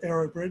them,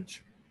 aero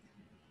bridge.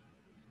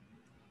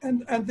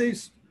 And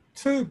these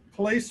two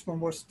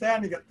policemen were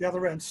standing at the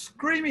other end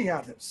screaming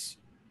at us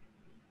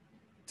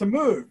to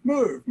move.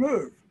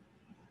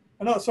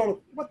 And I was sort of,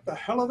 what the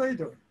hell are they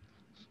doing?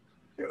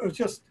 It was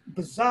just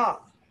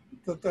bizarre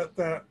that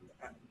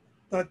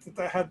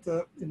they had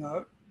to,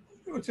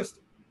 it was just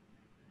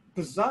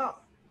bizarre.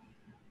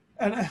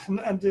 And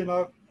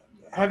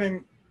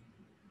having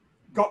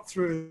got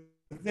through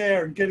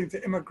there and getting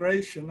to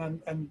immigration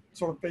and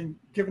sort of being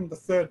given the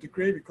third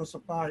degree because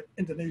of my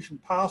Indonesian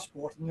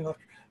passport, and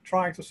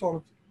trying to sort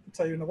of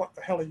say, what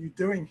the hell are you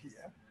doing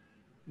here?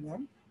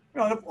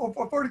 I've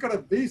already got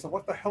a visa.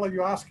 What the hell are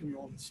you asking me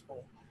all this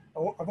for?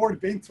 I've already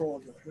been through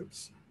all your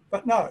hoops.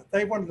 But no,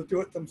 they wanted to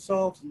do it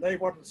themselves, and they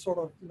wanted to sort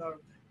of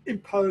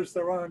impose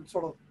their own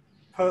sort of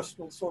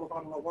personal sort of, I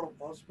don't know what it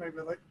was.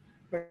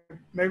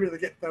 Maybe they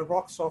get their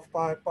rocks off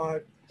by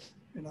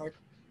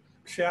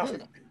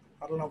shouting at people.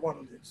 I don't know what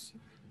it is.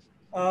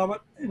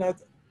 But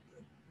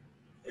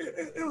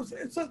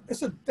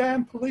it's a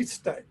damn police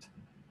state,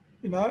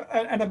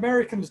 and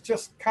Americans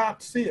just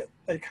can't see it.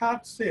 They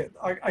can't see it.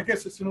 I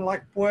guess it's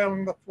like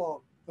boiling the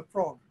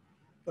frog.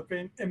 They've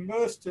been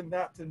immersed in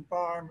that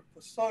environment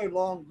for so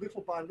long,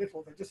 little by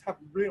little, they just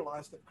haven't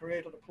realized they've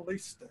created a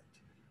police state,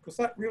 because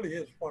that really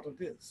is what it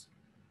is.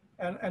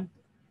 And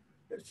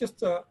it's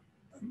just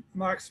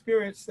my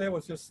experience there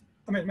was just,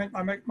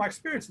 my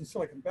experience in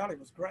Silicon Valley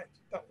was great.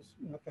 That was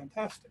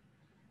fantastic.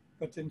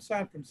 But in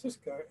San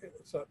Francisco,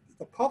 it's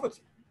the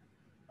poverty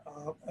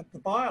and the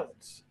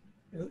violence.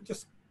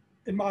 Just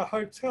in my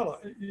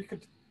hotel, you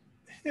could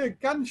hear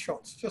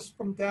gunshots just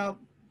from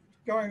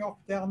going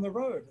off down the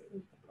road,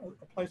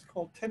 a place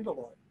called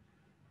Tenderloin.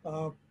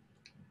 I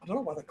don't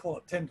know why they call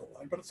it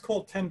Tenderloin, but it's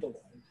called Tenderloin.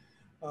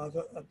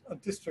 A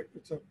district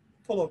that's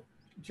full of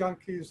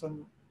junkies.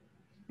 And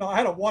no, I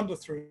had a wander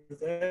through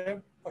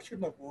there. I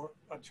shouldn't have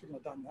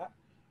done that.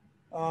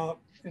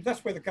 And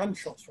that's where the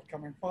gunshots were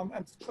coming from,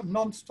 and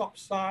non-stop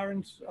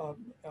sirens.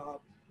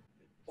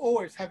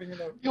 Always having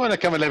You want to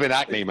come and live in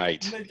Acne,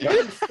 mate?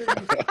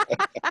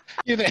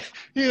 you know,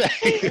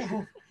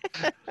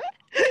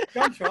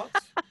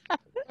 gunshots.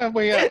 And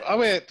we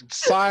get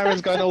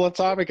sirens going all the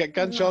time. We get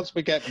gunshots.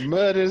 We get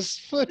murders.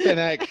 Flipping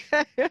heck.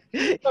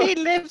 He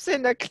lives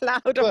in a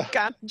cloud of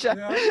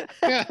ganja.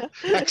 Yeah,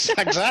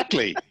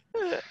 exactly.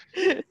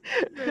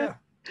 Yeah.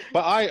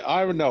 But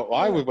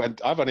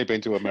I've only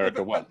been to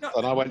America once,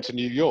 and I went to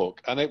New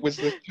York, and it was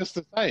just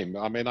the same.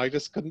 I mean, I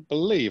just couldn't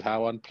believe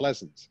how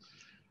unpleasant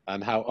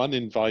and how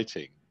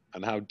uninviting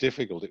and how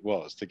difficult it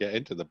was to get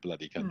into the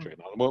bloody country. And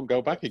I won't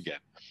go back again.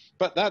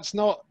 But that's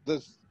not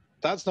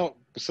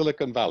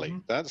Silicon Valley.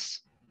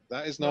 That's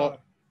not.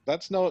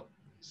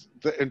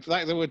 In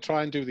fact, they would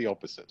try and do the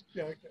opposite.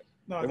 Yeah. Okay.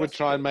 No, they would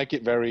try and make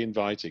it very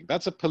inviting.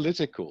 That's a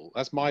political.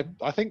 I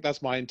think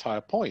that's my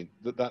entire point.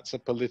 That's a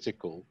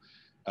political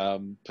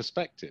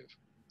perspective.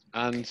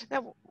 And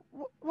now,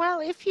 well,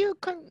 if you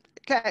can,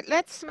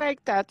 let's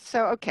make that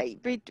so. Okay,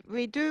 we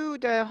do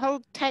the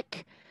whole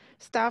tech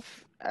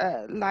stuff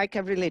like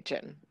a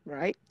religion,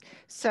 right?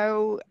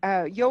 So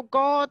your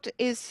God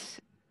is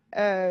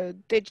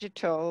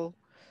digital.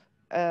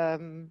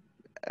 What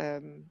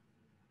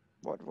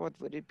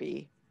would it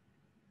be?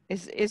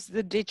 Is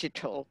the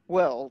digital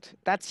world?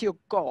 That's your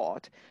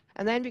God,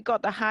 and then we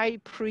got the high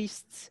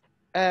priests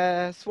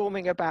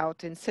swarming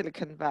about in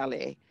Silicon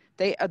Valley.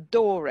 They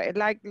adore it,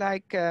 like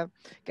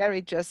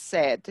Gary just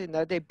said. You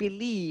know, they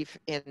believe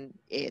in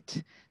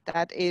it.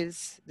 That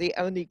is the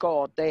only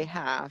God they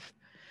have.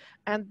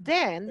 And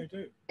then,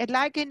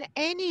 like in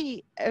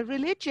any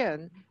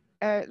religion,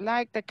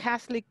 like the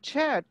Catholic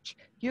Church,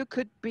 you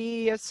could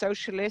be a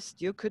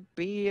socialist, you could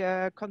be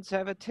a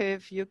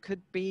conservative, you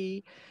could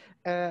be,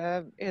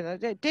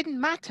 it didn't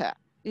matter.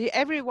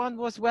 Everyone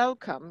was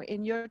welcome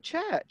in your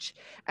church,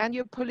 and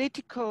your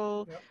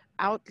political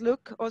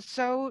outlook or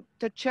so,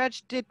 the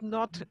church did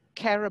not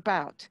care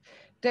about.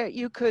 That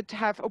you could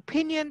have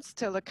opinions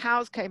till the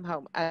cows came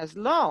home, as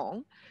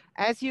long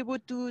as you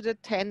would do the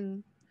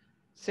 10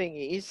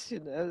 thingies,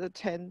 the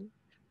 10,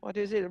 what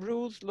is it,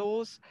 rules,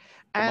 laws,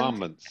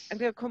 commandments. And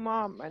the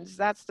commandments,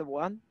 that's the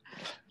one.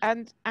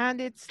 And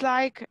it's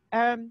like,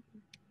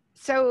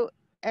 so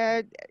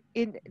in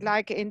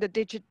the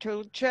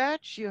digital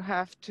church, you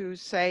have to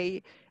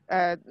say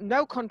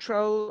no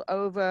control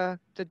over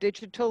the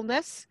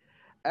digitalness.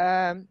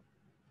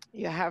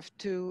 You have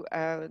to,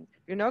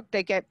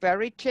 they get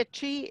very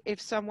twitchy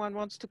if someone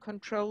wants to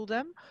control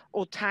them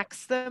or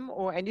tax them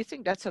or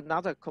anything. That's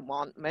another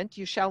commandment.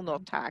 You shall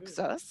not tax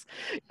us.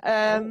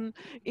 So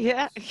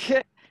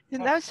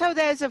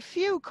there's a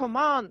few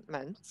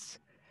commandments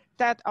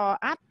that are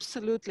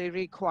absolutely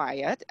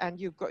required, and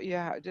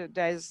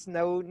there's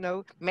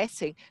no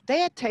messing.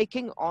 They are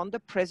taking on the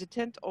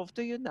president of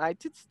the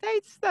United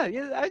States, though.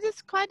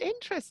 It's quite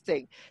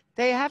interesting.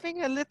 They're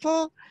having a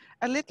little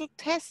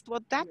test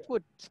what that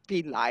would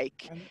be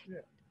like.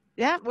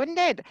 Yeah, wouldn't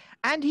it?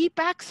 And he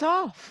backs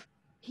off.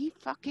 He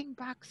fucking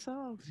backs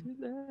off.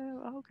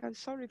 Okay,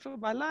 sorry for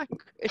my language.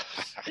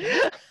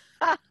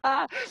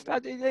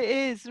 But it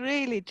is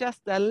really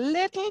just a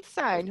little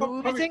sign.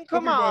 Who is in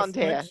command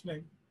here?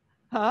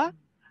 Huh?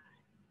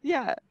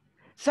 Yeah.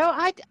 So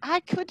I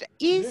could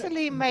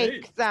easily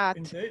make that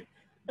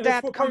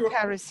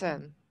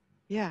comparison.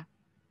 Yeah.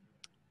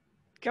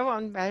 Go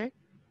on, Mary.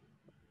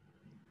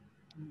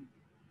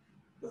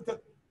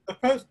 The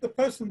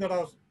person that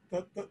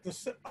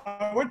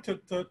I went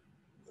to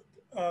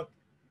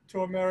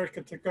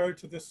America to go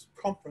to this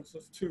conference.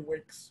 It's 2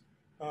 weeks.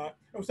 It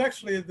was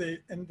actually in the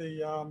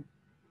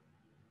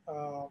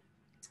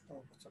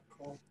what's it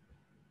called?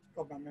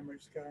 God, my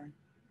memory's going.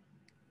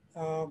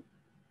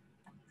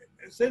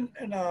 It's in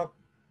a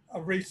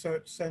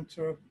research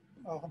center.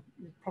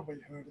 You've probably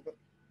heard of it.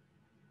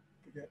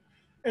 Forget.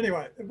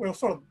 Anyway, we were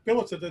sort of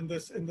billeted in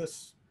this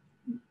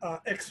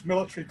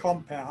ex-military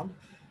compound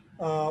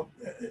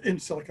in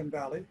Silicon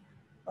Valley,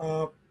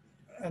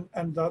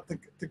 and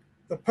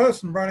the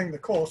person running the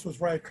course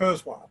was Ray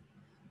Kurzweil.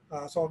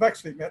 So I've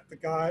actually met the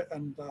guy,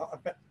 and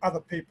I've met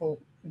other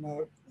people,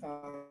 the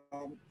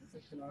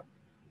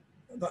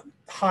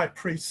high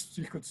priests,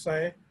 you could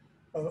say,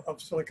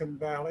 of Silicon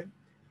Valley,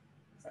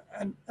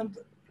 and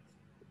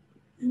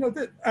the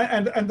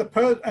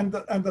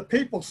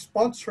people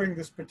sponsoring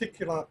this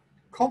particular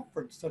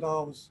conference that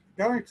I was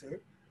going to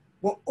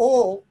were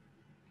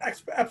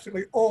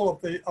absolutely all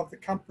of the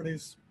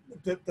companies,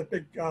 the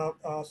big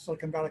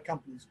Silicon Valley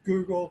companies,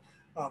 Google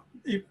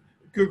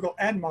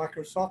and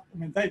Microsoft. I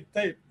mean,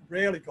 they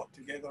rarely got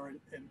together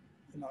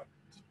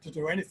to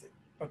do anything,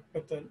 but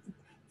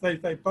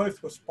they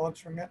both were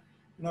sponsoring it.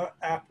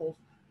 Apple,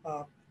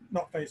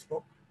 not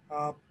Facebook,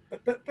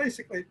 but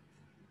basically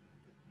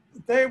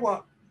they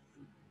were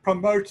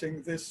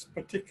promoting this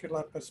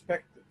particular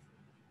perspective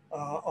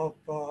of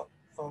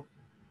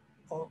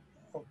of,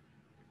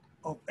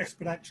 of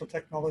exponential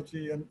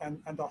technology and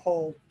the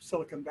whole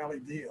Silicon Valley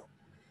deal.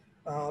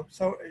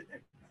 So, I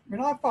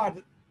mean, I find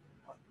it,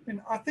 I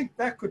mean, I think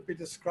that could be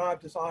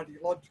described as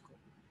ideological,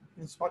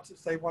 in as much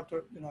as they want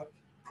to,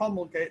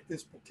 promulgate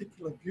this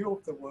particular view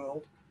of the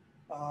world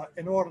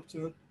in order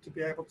to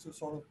be able to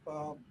sort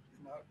of,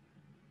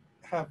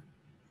 have,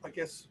 I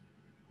guess,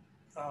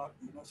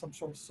 some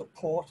sort of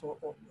support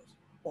or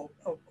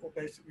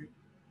basically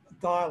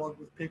dialogue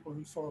with people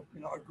who sort of,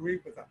 agree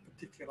with that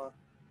particular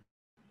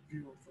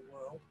view of the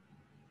world.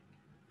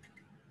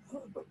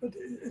 But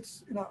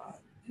it's,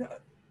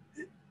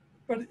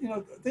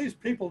 these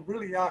people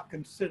really are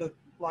considered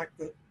like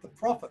the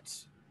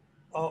prophets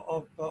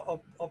of the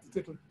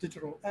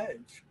digital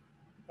age,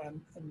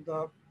 and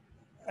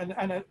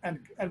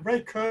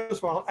Ray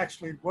Kurzweil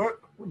actually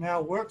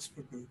now works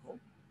for Google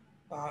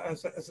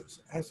as its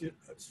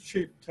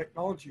chief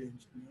technology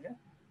engineer,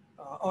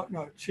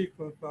 chief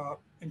of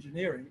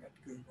engineering at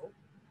Google.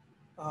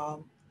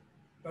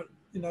 But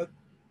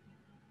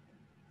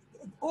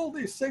all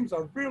these things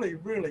are really,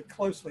 really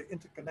closely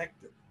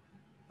interconnected,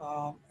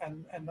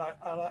 and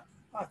I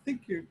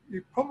think you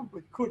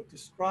probably could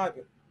describe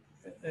it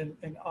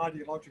in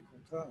ideological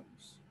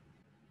terms.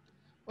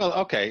 Well,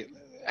 okay.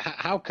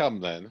 How come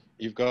then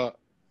you've got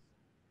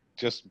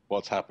just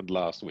what's happened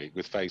last week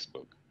with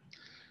Facebook,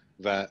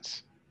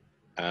 that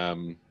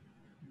the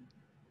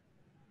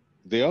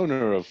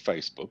owner of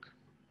Facebook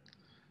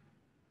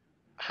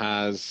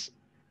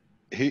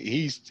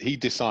he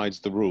decides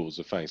the rules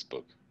of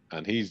Facebook,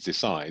 and he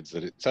decides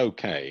that it's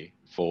okay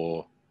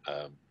for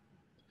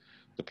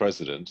the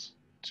president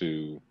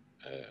to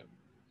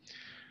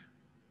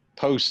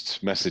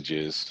post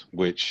messages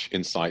which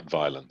incite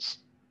violence,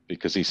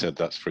 because he said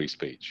that's free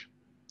speech.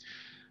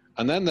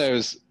 And then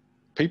there's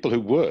people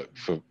who work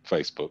for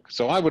Facebook.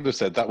 So I would have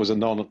said that was a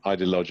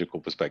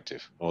non-ideological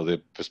perspective, or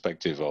the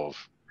perspective of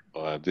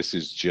this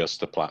is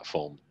just a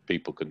platform.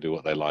 People can do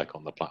what they like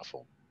on the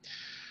platform.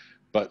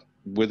 But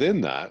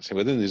within that,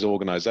 within this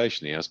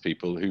organization, he has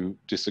people who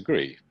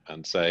disagree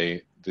and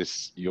say,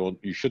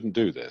 you shouldn't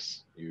do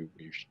this. You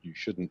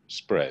shouldn't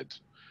spread.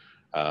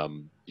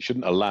 You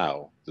shouldn't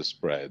allow the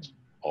spread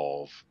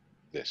of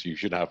this. You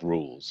should have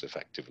rules,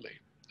 effectively,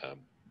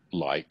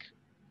 like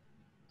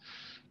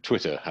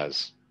Twitter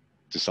has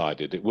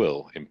decided it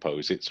will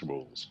impose its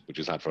rules, which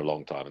has had for a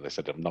long time, and they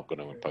said I'm not going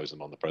to impose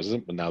them on the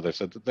president, but now they've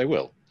said that they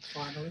will.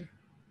 Finally.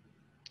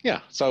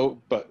 Yeah.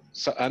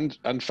 And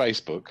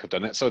Facebook have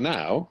done it. So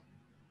now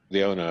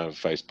the owner of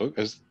Facebook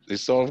is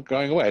sort of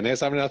going away, and he's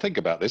having to think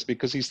about this,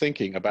 because he's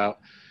thinking about,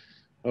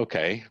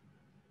 okay,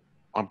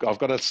 I've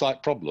got a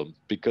slight problem,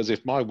 because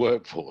if my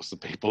workforce, the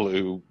people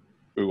who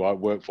I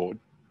work for,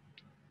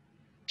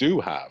 do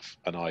have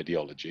an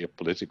ideology, a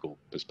political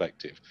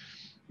perspective,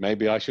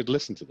 maybe I should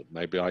listen to them.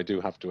 Maybe I do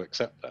have to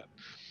accept that.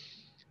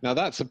 Now,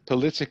 that's a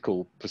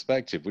political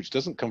perspective which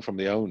doesn't come from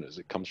the owners.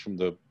 It comes from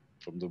the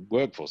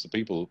workforce, the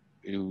people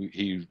who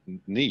he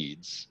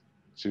needs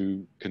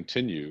to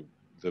continue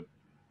the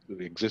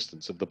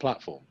existence of the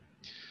platform.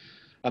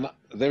 And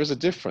there is a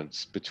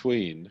difference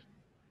between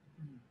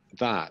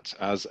that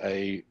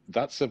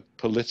that's a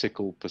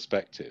political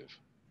perspective.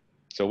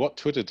 So what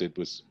Twitter did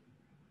was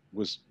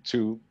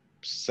to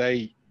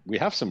say, we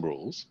have some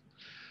rules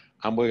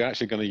and we're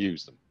actually going to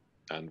use them,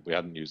 and we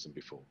hadn't used them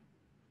before.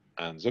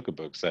 And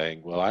Zuckerberg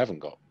saying, well, I haven't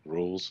got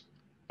rules,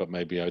 but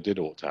maybe I did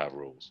ought to have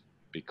rules,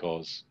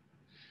 because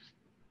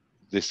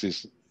this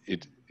is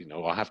it,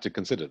 I have to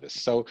consider this.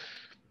 So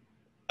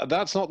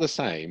that's not the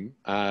same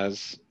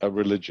as a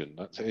religion.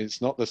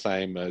 It's not the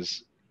same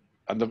as,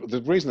 and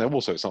the reason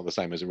also it's not the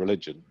same as a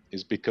religion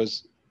is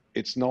because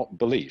it's not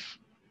belief.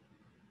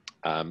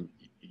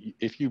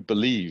 If you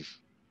believe,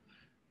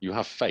 you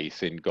have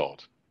faith in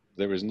God,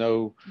 there is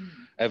no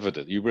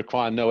evidence. You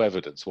require no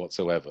evidence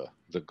whatsoever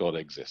that God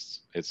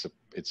exists.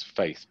 It's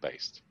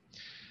faith-based.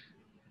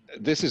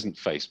 This isn't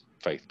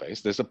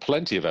faith-based. There's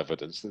plenty of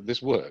evidence that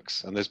this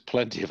works, and there's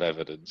plenty of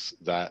evidence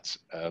that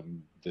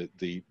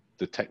the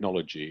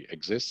technology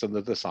exists and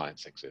that the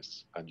science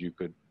exists. And you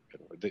could,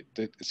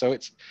 so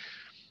it's.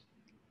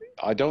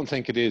 I don't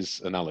think it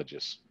is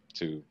analogous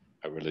to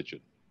a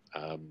religion.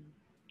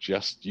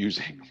 Just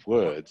using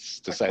words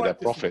to say they're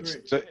prophets.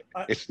 So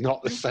it's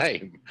not the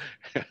same.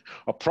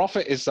 A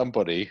prophet is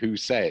somebody who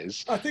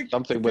says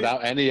something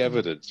without any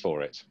evidence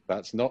for it.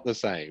 That's not the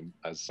same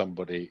as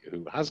somebody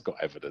who has got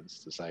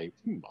evidence to say,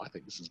 I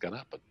think this is going to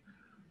happen,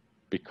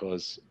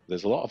 because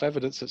there's a lot of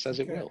evidence that says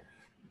it will.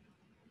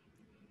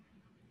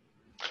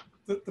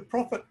 The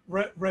prophet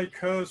Ray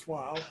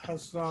Kurzweil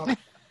has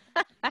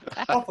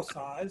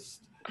prophesized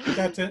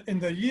that in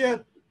the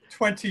year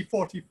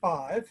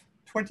 2045,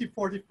 he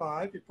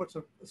puts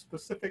a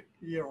specific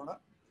year on it,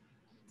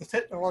 the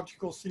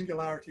technological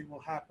singularity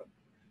will happen,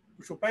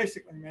 which will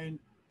basically mean,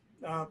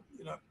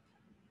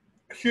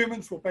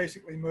 humans will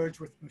basically merge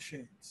with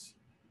machines,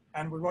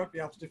 and we won't be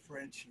able to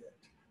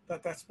differentiate.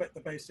 That's the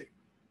basic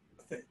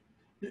thing.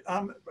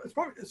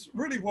 It's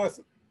really worth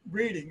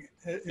reading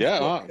his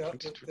book,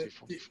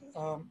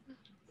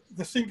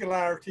 The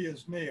Singularity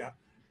is Near.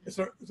 it's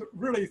a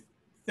really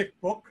thick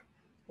book,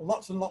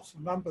 lots and lots of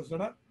numbers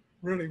in it,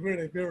 really,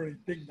 really, very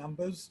big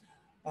numbers.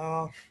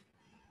 But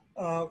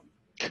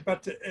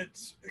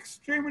it's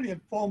extremely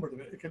informative.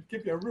 It can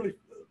give you a really,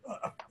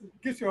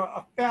 gives you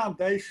a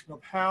foundation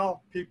of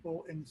how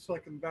people in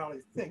Silicon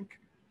Valley think,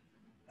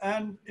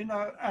 and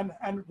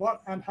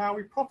and how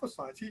he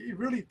prophesies. He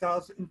really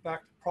does, in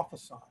fact,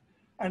 prophesy.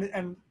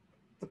 And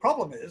the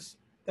problem is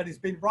that he's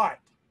been right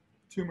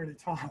too many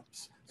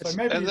times. So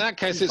maybe in that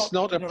case, it's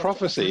not a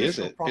prophecy, is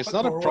it? It's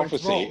not a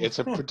prophecy. It's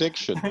a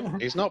prediction.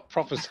 He's not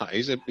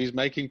prophesying. He's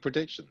making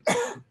predictions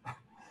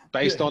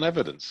based on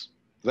evidence,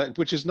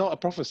 which is not a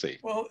prophecy.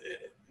 Well,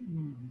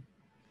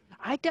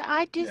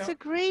 I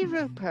disagree,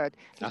 Rupert.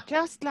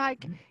 Just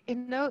like,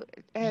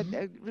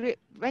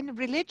 when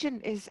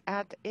religion is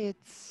at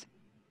its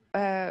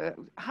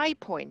high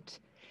point,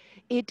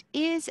 it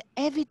is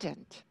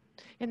evident.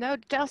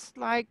 Just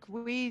like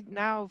we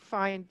now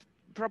find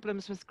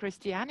problems with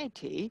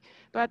Christianity,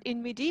 but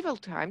in medieval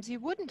times you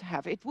wouldn't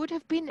have. It would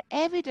have been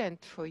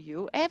evident for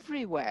you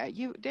everywhere.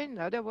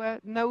 There were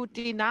no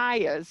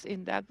deniers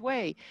in that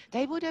way.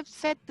 They would have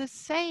said the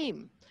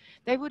same.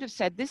 They would have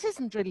said, this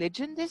isn't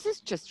religion, this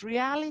is just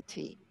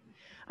reality.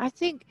 I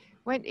think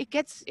when it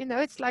gets,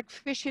 it's like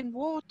fish in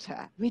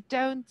water. We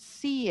don't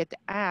see it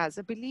as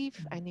a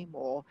belief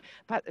anymore.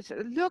 But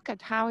look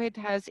at how it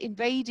has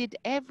invaded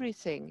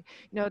everything.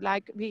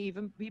 Like we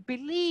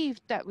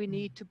believed that we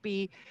need to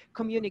be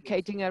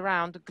communicating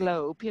around the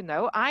globe.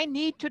 I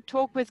need to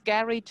talk with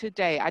Gary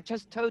today. I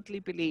just totally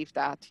believe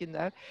that,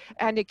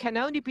 and it can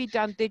only be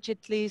done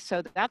digitally.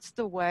 So that's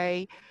the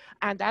way.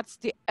 And that's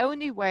the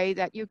only way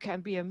that you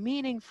can be a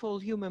meaningful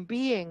human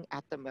being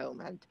at the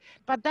moment.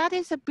 But that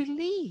is a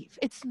belief.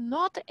 It's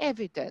not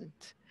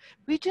evident.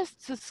 We just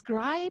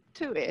subscribe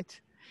to it,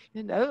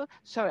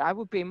 So I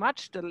would be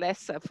much the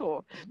lesser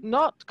for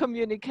not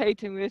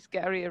communicating with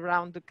Gary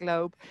around the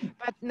globe.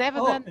 But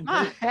never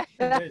mind.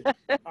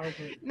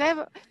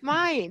 Never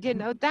mind.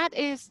 That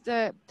is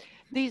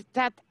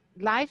that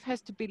life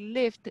has to be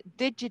lived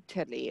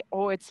digitally,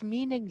 or it's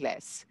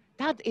meaningless.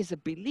 That is a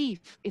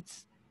belief.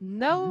 It's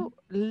no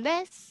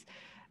less.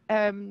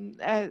 It's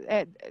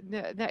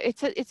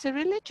a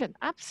religion,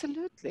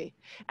 absolutely,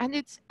 and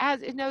it's,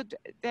 as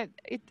that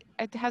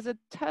it has a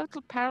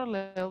total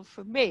parallel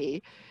for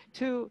me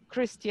to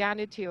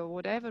Christianity or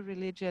whatever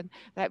religion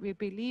that we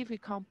believe we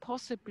can't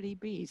possibly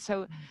be.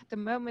 So the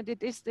moment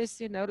it is this,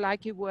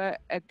 like you were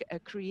a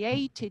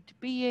created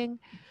being,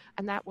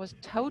 and that was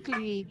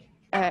totally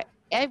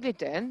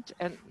evident,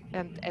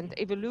 and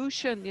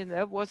evolution,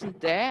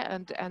 wasn't there,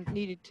 and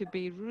needed to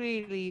be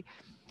really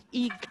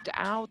eked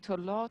out a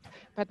lot.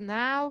 But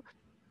now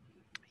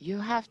you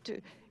have to,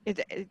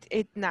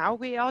 now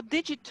we are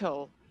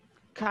digital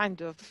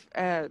kind of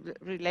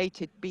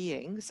related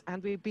beings,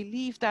 and we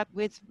believe that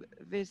with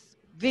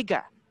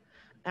vigor,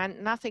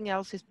 and nothing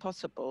else is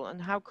possible.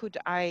 And how could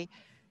I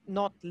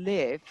not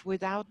live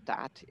without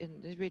that?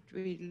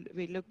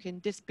 We look in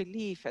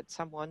disbelief at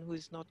someone who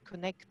is not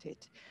connected,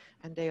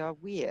 and they are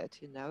weird,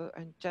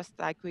 and just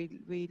like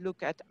we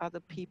look at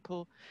other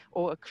people,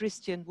 or a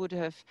Christian would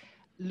have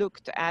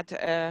looked at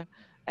an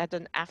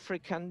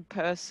African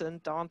person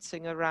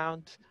dancing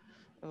around,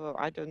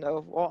 I don't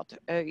know what,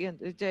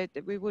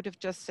 we would have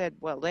just said,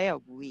 well, they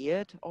are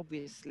weird,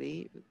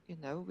 obviously,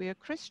 we are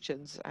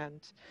Christians,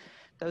 and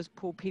those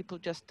poor people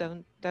just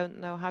don't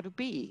know how to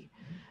be.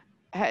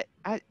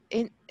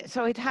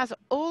 So it has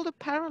all the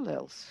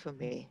parallels for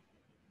me,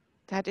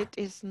 that it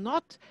is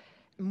not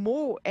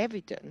more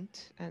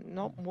evident and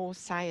not more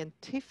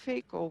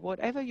scientific, or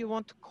whatever you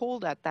want to call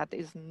that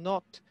is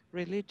not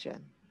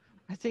religion.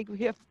 I think we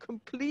have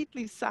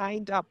completely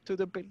signed up to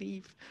the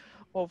belief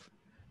of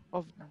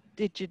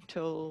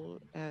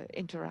digital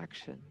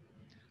interaction.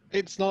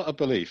 It's not a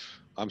belief.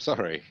 I'm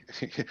sorry.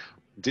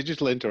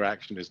 Digital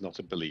interaction is not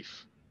a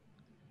belief.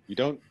 You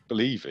don't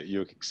believe it,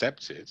 you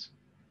accept it,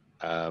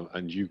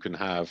 and you can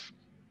have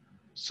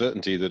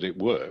certainty that it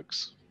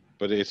works,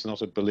 but it's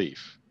not a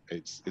belief.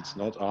 It's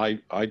not,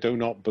 I do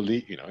not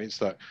believe, it's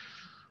that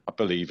I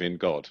believe in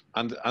God.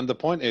 And the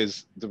point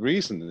is, the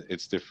reason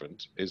it's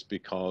different is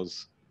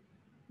because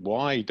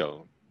why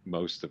don't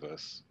most of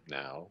us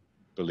now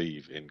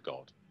believe in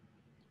God?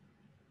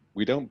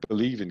 We don't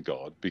believe in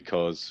God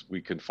because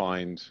we can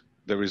find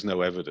there is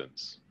no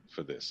evidence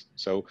for this.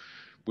 So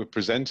we're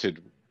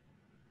presented,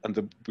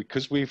 and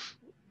because we've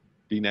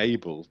been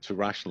able to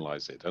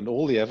rationalize it, and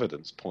all the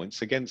evidence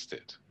points against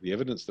it. The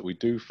evidence that we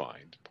do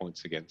find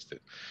points against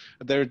it.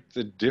 And there are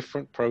the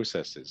different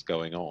processes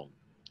going on.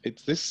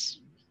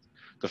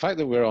 The fact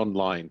that we're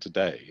online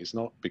today is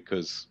not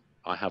because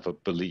I have a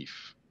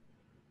belief.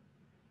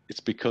 It's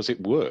because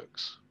it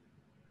works.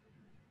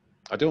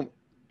 I don't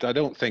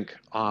think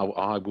I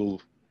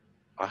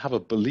have a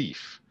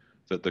belief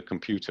that the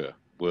computer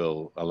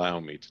will allow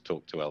me to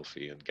talk to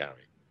Elfie and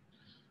Gary.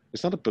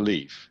 It's not a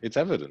belief, it's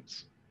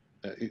evidence.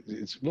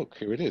 Look,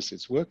 here it is,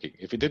 it's working.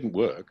 If it didn't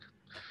work,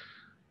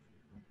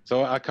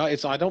 so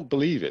I don't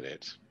believe in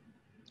it.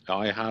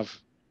 I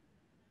have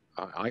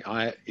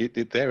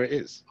There it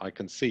is. I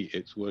can see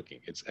it's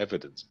working. It's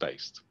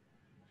evidence-based.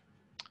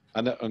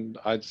 And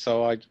I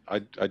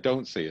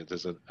don't see it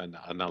as an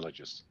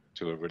analogous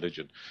to a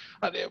religion.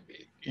 And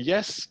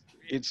yes,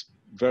 it's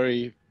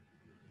very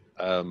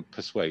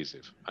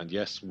persuasive, and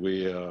yes,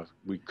 we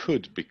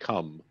could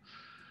become,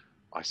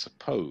 I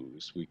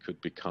suppose, we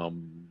could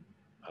become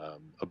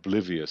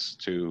oblivious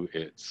to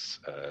its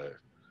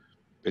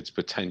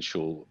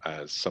potential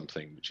as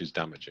something which is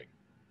damaging.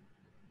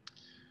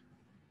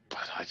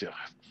 But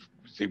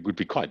it would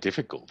be quite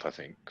difficult, I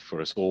think, for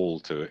us all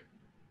to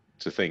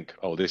think,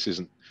 oh, this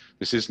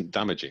isn't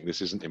damaging,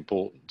 this isn't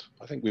important.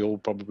 I think we all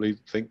probably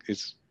think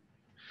it's,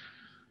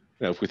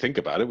 if we think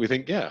about it, we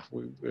think, yeah,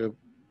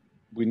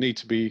 we need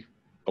to be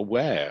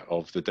aware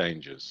of the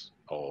dangers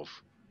of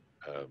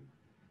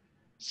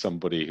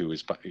somebody who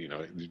is,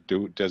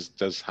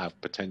 does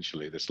have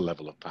potentially this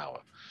level of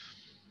power.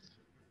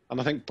 And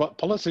I think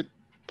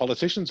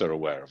politicians are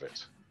aware of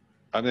it.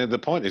 I mean, the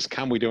point is,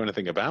 can we do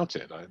anything about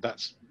it?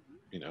 That's,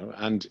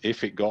 and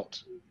if it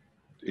got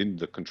in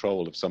the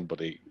control of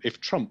somebody, if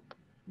Trump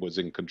was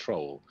in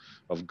control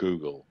of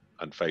Google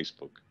and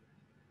Facebook,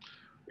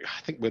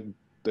 I think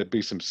there'd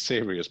be some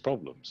serious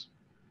problems.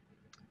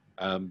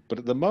 But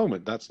at the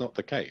moment, that's not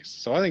the case.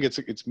 So I think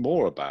it's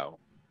more about,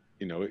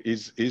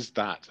 is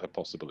that a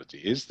possibility?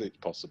 Is it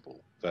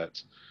possible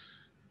that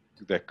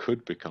there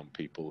could become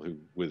people who,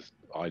 with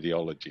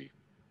ideologically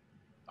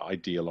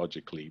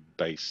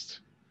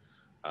based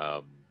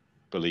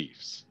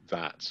beliefs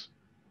that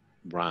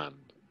ran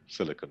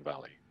Silicon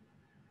Valley?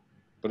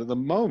 But at the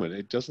moment,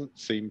 it doesn't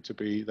seem to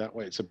be that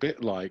way. It's a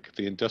bit like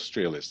the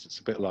industrialists. It's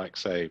a bit like,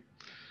 say,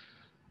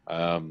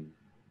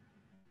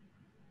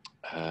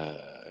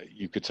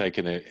 you could take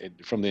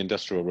from the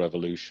Industrial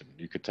Revolution,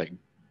 you could take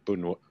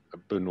Brunel,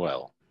 not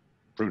Buñuel,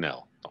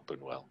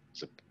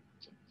 it's a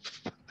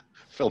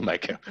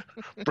filmmaker,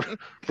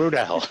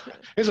 Brunel.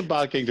 Here's a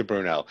Bad King to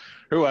Brunel,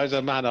 who is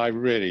a man I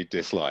really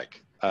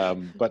dislike,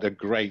 but a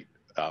great,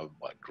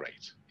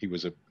 he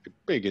was a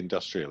big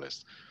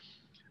industrialist.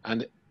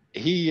 And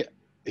he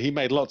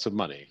made lots of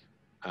money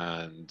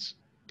and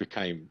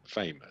became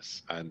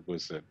famous and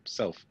was a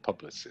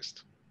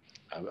self-publicist,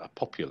 a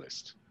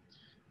populist.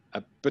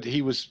 But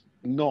he was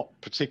not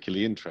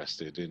particularly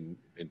interested in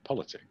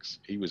politics.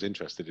 He was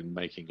interested in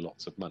making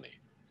lots of money.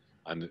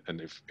 And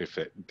if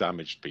it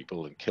damaged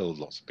people and killed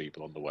lots of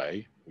people on the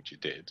way, which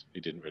it did, he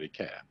didn't really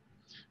care.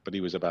 But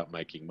he was about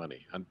making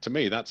money. And to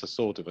me, that's a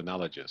sort of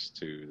analogous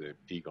to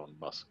the Elon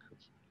Musk of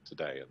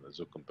today and the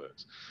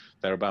Zuckerbergs.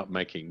 They're about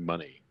making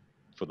money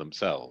for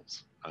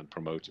themselves and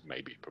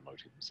maybe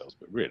promoting themselves.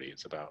 But really,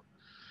 it's about,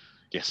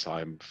 yes,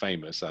 I'm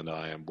famous and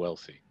I am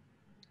wealthy,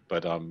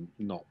 but I'm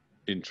not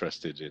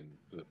interested in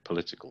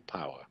political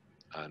power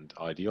and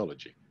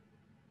ideology.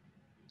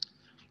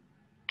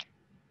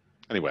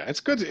 Anyway, it's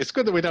good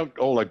that we don't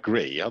all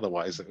agree.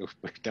 Otherwise,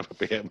 we'd never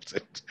be able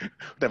to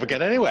never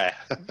get anywhere.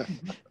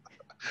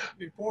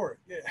 Be boring,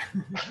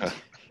 yeah.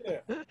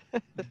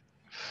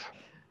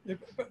 Yeah,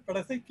 but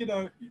I think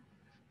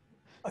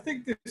I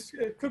think this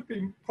it could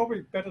be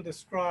probably better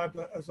described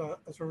as a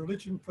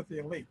religion for the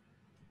elite.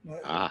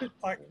 A bit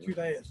like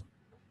Judaism.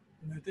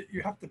 That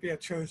you have to be a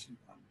chosen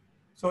one.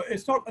 So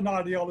it's not an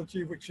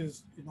ideology which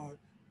is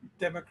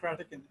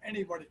democratic and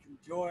anybody can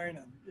join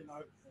and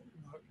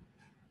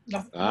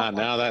nothing.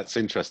 Now that's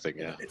interesting.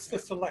 Yeah, it's the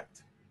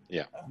select.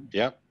 Yeah.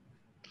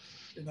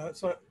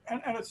 So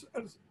and it's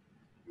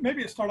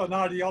maybe it's not an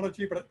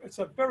ideology, but it's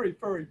a very,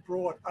 very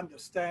broad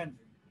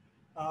understanding.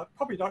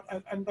 Probably not,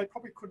 and they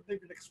probably couldn't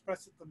even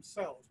express it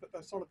themselves, but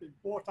they've sort of been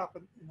brought up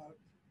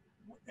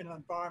in an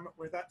environment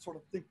where that sort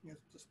of thinking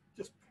is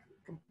just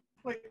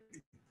completely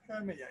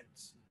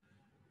permeates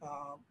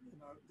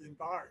the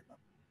environment,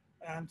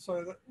 and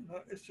so that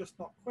it's just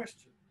not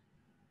questioned.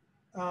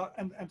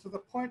 And to the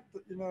point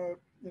that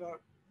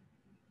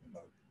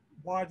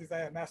why do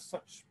they amass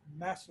such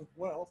massive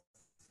wealth?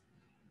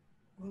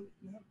 Well,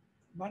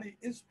 money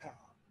is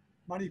power.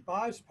 Money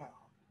buys power.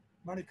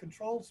 Money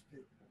controls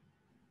people.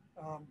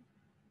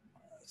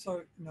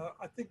 So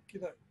I think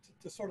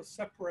to sort of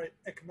separate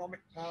economic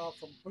power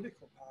from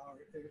political power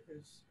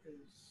is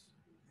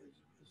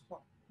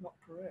not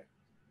correct.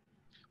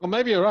 Well,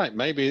 maybe you're right.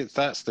 Maybe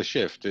that's the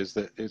shift. Is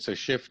that it's a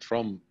shift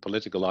from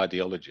political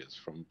ideologies,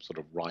 from sort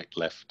of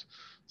right-left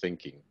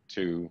thinking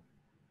to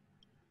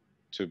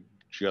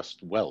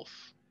just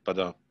wealth.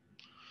 But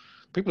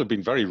people have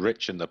been very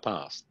rich in the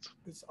past.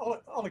 It's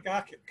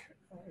oligarchic.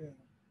 Yeah.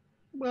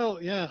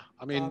 Well, yeah.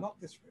 I mean, not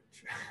this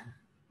rich.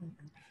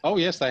 Oh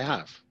yes, they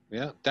have.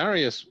 Yeah,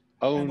 Darius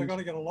owned. And they're going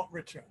to get a lot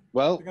richer.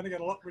 Well, they're going to get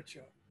a lot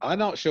richer. I'm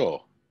not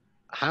sure.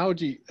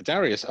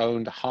 Darius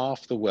owned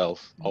half the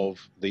wealth of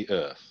the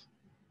earth.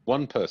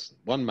 One person,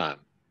 one man,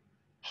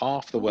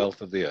 half the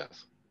wealth of the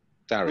earth.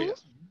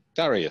 Darius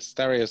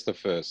the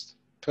First,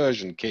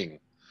 Persian king.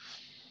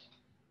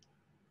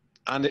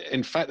 And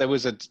in fact,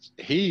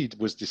 he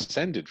was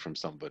descended from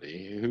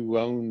somebody who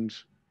owned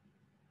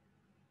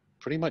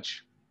pretty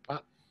much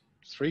about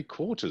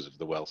 3/4 of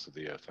the wealth of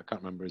the earth. I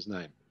can't remember his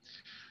name.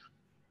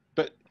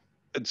 But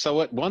And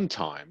so at one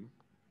time,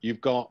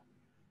 you've got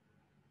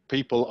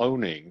people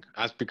owning,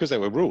 as because they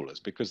were rulers,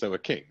 because they were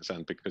kings,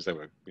 and because they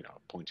were, you know,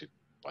 appointed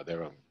by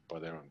their own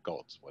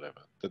gods,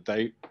 whatever. That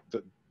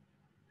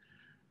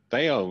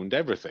they owned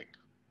everything,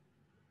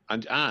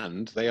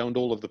 and they owned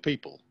all of the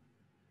people.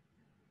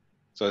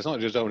 So it's not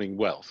just owning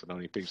wealth and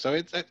owning people.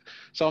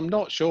 So I'm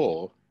not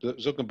sure that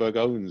Zuckerberg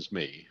owns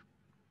me,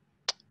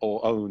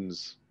 or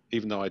owns,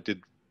 even though I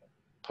did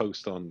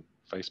post on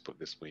Facebook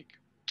this week.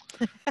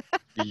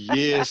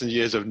 Years and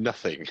years of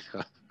nothing.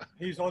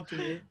 He's onto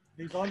you.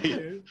 He's onto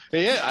you.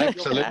 Yeah,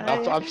 excellent.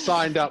 I've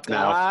signed up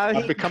now.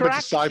 I've become a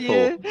disciple.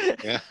 You.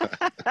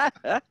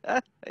 Yeah.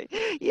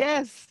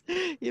 Yes,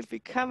 you've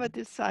become a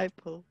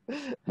disciple.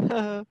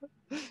 Yeah.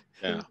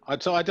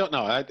 So I don't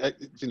know.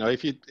 You know,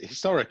 if you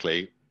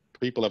historically,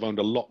 people have owned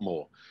a lot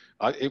more.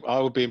 I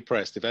would be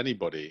impressed if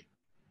anybody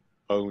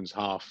owns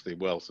half the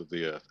wealth of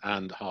the earth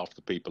and half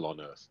the people on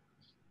earth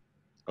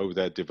over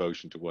their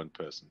devotion to one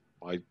person.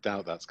 I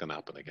doubt that's going to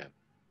happen again.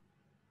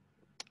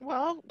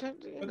 Well,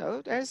 you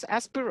know, there's But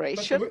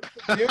aspiration.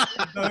 the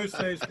earth in those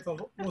days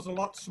was a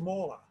lot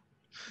smaller.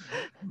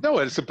 No,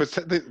 it's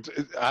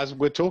as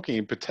we're talking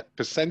in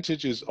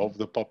percentages of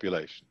the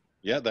population.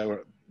 Yeah, there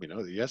were, you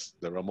know, yes,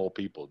 there are more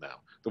people now.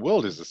 The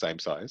world is the same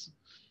size.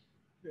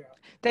 Yeah.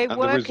 They're And the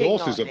working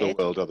resources on of the it.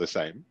 world are the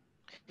same.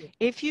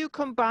 If you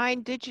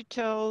combine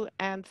digital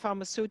and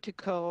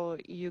pharmaceutical,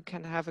 you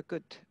can have a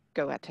good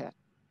go at it.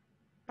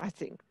 I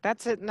think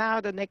that's it.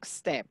 Now the next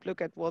step.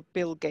 Look at what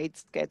Bill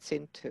Gates gets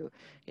into.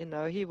 You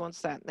know, he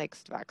wants that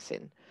next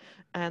vaccine,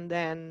 and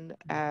then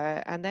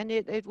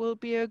it will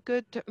be a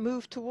good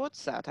move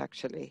towards that,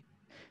 actually,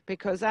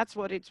 because that's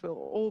what it will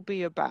all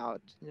be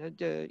about. You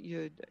know,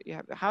 you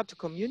have how to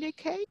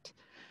communicate.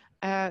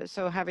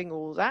 So having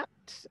all that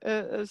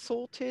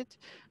sorted,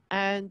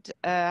 and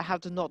how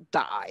to not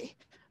die.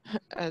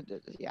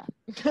 Yeah.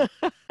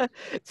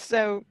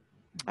 So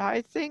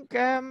I think.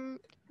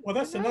 Well,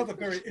 that's another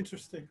very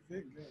interesting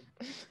thing.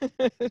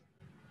 Yeah.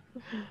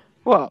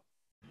 Well,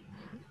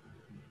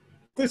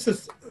 this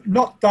is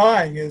not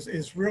dying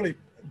is really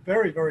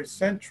very, very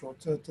central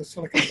to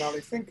Silicon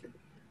Valley thinking.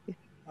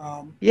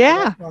 yeah.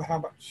 I don't know how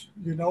much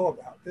you know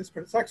about this,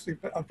 but it's actually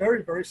a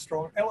very, very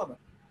strong element.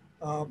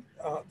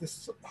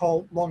 This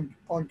whole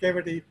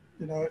longevity,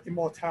 you know,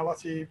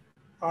 immortality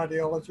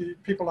ideology.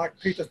 People like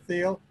Peter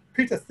Thiel.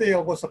 Peter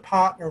Thiel was a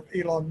partner of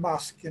Elon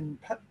Musk in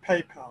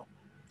PayPal,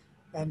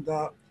 and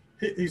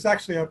he's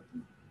actually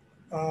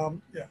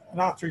and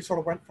after he sort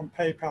of went from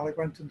PayPal, he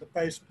went into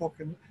Facebook,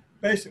 and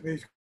basically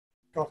he's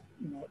got,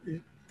 you know,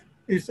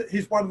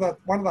 he's one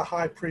of the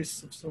high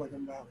priests of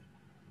Silicon Valley,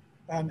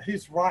 and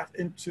he's right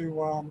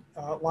into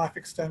life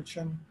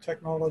extension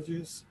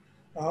technologies.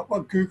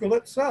 Well, Google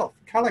itself,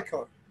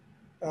 Calico,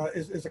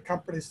 is a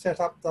company set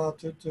up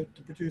to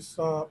produce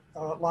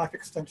life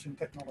extension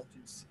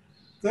technologies.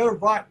 They're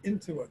right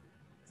into it.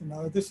 You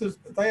know,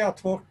 they are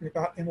talking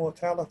about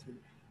immortality.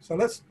 So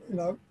let's, you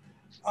know,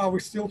 are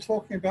we still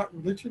talking about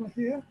religion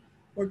here?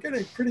 We're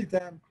getting pretty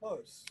damn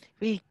close.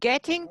 We're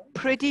getting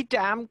pretty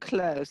damn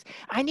close.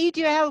 I need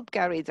your help,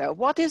 Gary, though.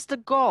 What is the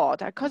God?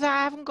 Because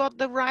I haven't got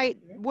the right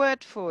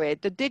word for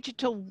it. The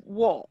digital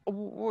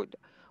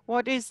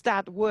what is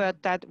that word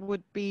that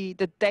would be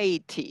the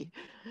deity?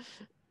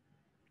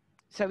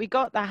 So we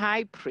got the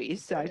high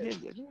priest, I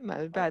didn't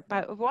know,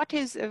 but what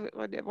is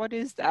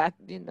that?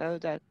 You know,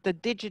 that the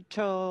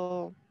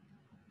digital.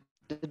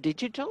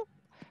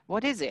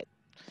 What is it?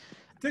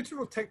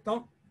 Digital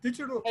technology.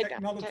 Digital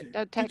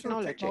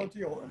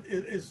technology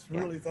is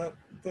really the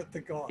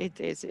God. It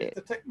is it.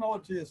 The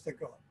technology is the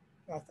God.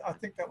 I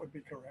think that would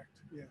be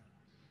correct. Yeah.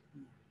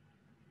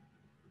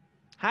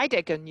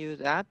 Heidegger knew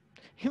that.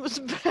 He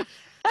was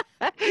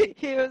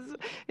he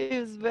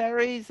was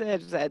very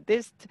said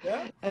this.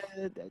 Yeah.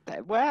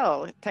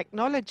 Well,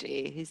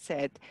 technology, he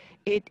said,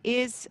 it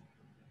is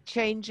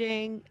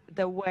changing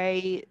the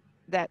way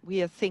that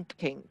we are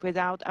thinking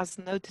without us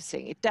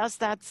noticing. It does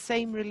that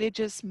same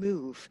religious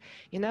move,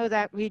 you know,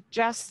 that we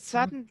just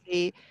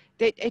suddenly,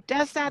 it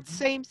does that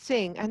same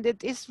thing. And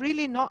it is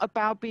really not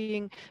about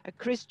being a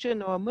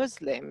Christian or a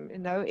Muslim, you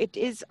know, it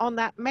is on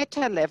that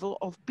meta level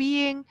of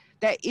being,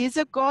 there is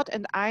a God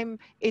and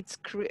it's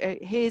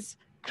his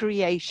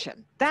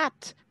creation,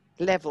 that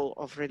level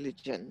of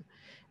religion.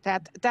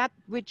 That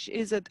which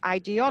is an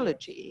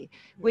ideology,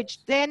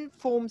 which then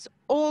forms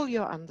all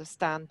your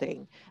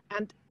understanding.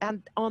 And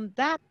on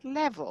that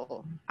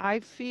level,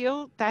 I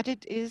feel that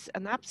it is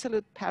an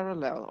absolute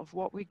parallel of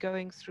what we're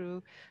going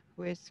through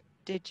with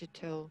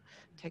digital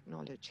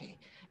technology.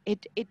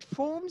 It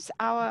forms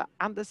our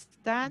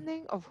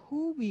understanding of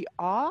who we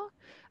are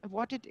and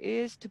what it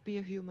is to be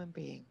a human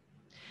being.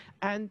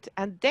 And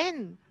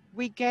then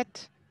we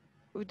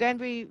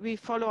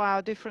follow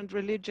our different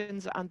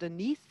religions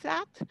underneath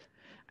that.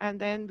 And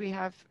then we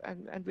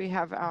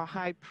have our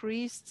high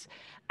priests,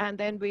 and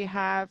then we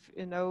have,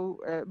 you know,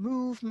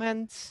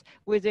 movements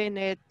within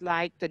it,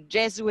 like the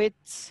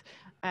Jesuits,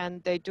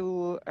 and they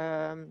do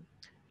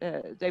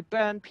they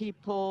burn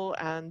people,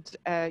 and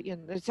you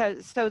know,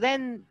 so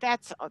then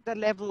that's the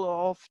level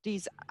of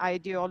these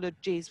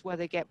ideologies where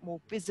they get more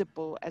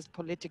visible as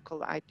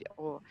political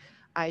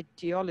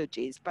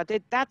ideologies. But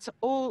that's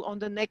all on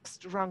the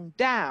next rung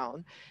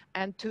down,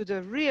 and to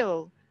the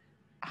real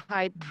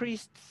high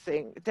priest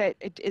thing, that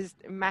it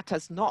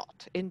matters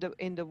not in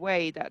the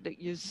way that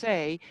you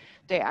say.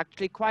 They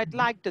actually quite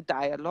like the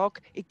dialogue.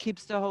 It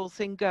keeps the whole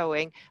thing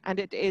going, and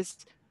it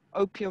is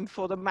opium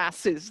for the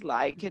masses.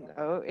 Like, you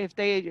know, if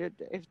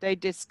they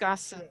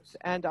discuss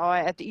and are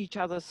at each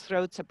other's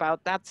throats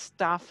about that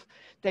stuff,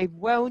 they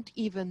won't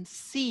even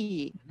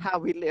see how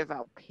we live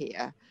up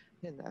here,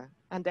 you know,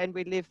 and then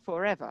we live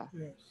forever.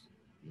 Yes.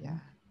 Yeah.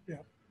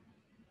 Yeah.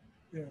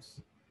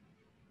 Yes.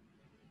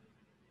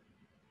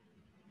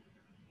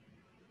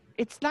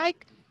 It's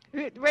like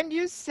when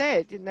you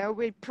said, you know,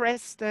 we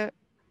press the,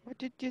 what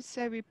did you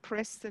say? We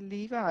press the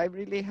lever. I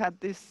really had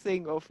this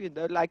thing of, you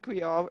know, like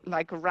we are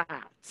like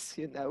rats,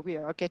 you know, we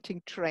are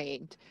getting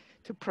trained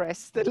to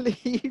press the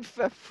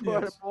lever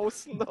for a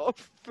morsel of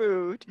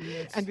food.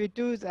 And we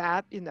do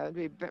that, you know,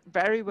 we're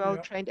very well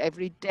trained.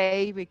 Every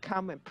day we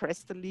come and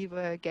press the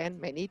lever again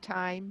many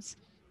times.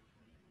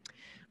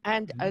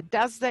 And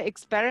does the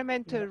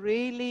experimenter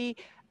really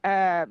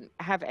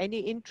have any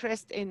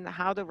interest in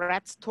how the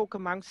rats talk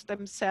amongst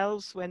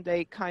themselves when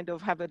they kind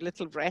of have a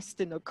little rest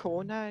in a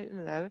corner?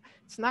 You know,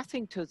 it's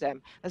nothing to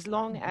them as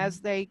long as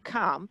they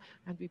come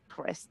and we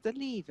press the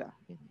lever.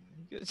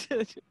 You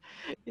know?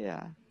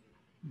 Yeah.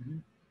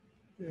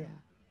 Yeah.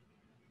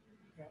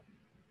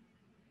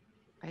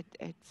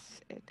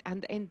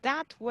 And in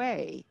that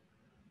way,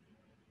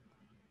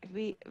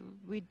 we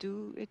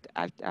do it.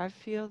 I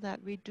feel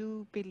that we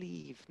do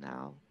believe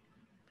now,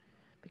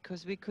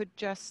 because we could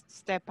just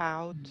step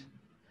out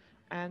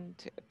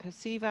and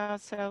perceive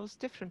ourselves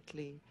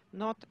differently,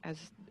 not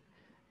as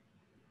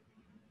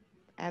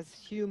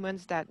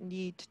humans that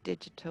need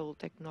digital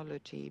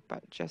technology,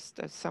 but just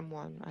as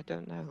someone, I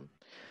don't know,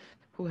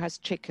 who has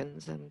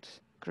chickens and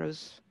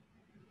grows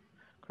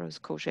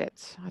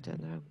courgettes. I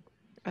don't know.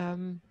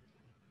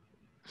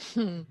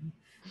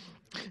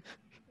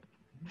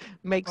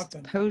 Makes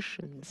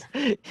potions.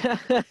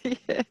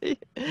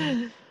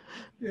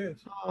 Yes.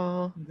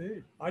 Oh.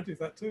 Indeed. I do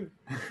that too.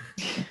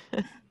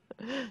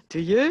 Do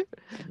you?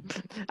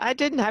 I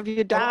didn't have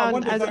you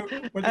down as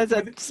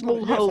a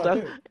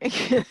smallholder.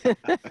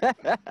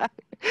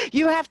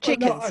 You have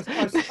chickens.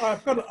 No,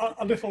 I've got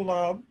a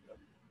little.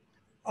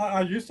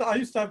 I used to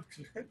have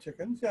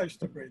chickens. Yeah, I used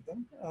to breed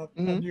them.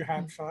 New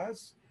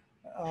Hampshires.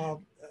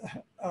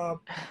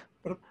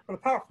 But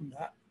apart from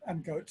that,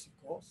 and goats, of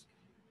course.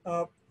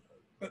 But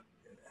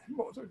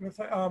what was I going to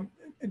say?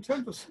 In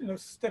terms of, you know,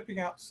 stepping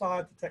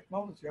outside the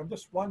technology, I'm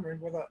just wondering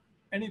whether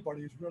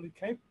anybody is really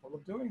capable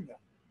of doing that.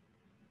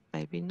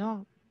 Maybe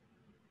not.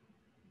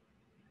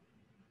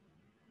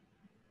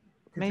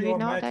 Could you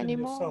imagine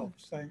yourself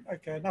saying,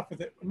 "Okay, enough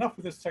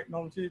of this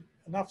technology.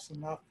 Enough's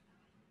enough.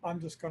 I'm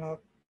just going to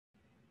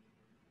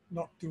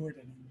not do it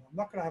anymore. I'm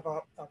not going to have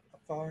a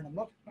phone. I'm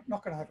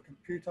not going to have a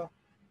computer.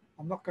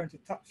 I'm not going to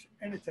touch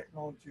any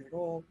technology at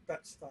all.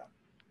 That's that."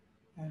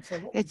 And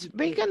so it's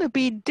going to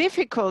be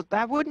difficult.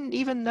 I wouldn't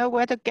even know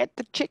where to get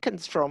the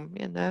chickens from,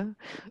 you know.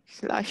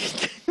 It's like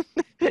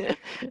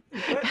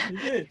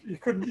you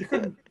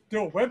couldn't do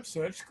a web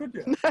search, could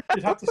you?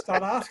 You'd have to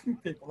start asking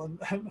people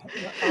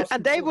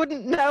and they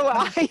wouldn't know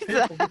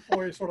either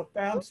before you sort of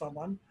found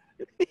someone.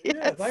 Yes.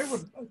 Yeah, they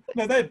wouldn't.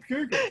 No, they'd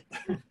Google it.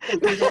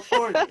 They'd Google it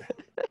for you.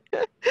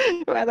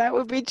 Well, that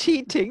would be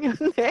cheating.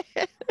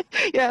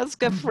 You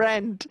ask a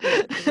friend.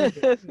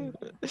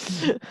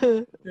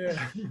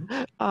 Yeah.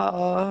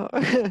 Oh.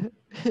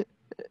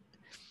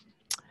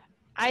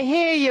 I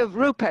hear you,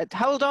 Rupert.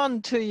 Hold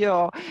on to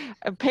your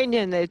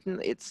opinion.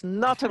 It's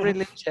not a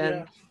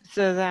religion,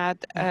 so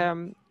that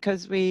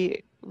because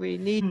we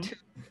need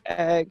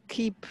to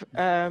keep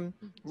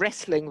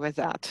wrestling with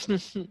that.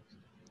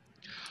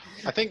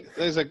 I think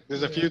there's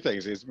a few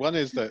things. One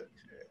is that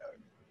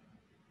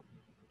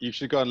you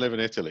should go and live in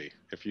Italy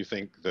if you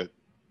think that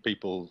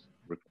people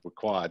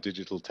require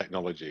digital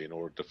technology in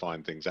order to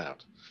find things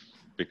out,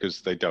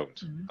 because they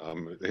don't.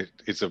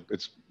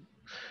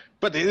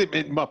 But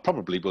it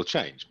probably will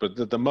change. But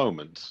at the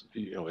moment,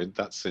 you know,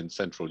 that's in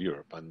Central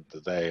Europe, and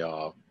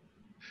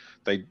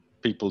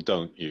people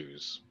don't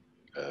use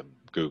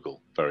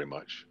Google very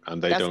much, and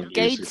they don't use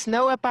Gates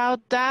know about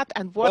that,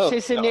 and what's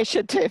his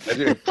initiative?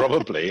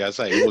 Probably, I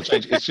say, it will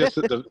change. It's just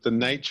that the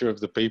nature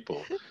of the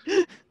people,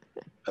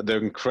 they're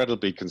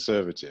incredibly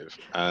conservative,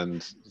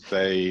 and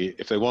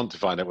if they want to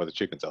find out where the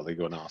chickens are, they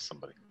go and ask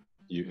somebody.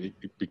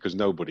 Because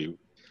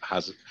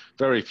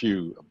very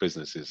few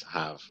businesses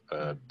have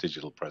a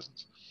digital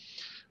presence.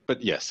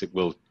 But yes, it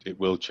will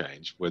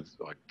change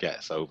I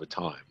guess, over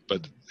time.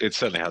 But it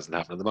certainly hasn't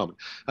happened at the moment.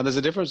 And there's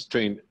a difference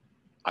between,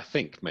 I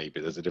think maybe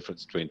there's a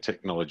difference between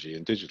technology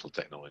and digital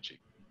technology.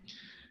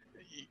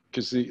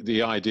 Because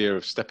the idea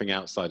of stepping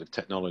outside of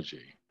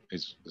technology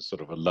is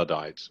sort of a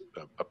Luddite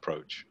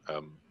approach,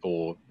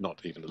 or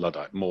not even a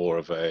Luddite, more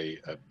of a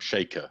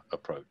Shaker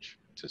approach,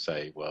 to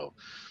say, well,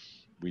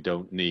 we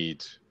don't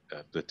need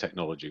the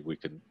technology. We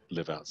can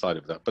live outside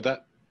of that.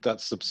 But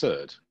that's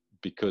absurd,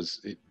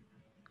 because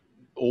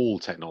all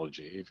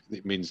technology,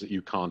 it means that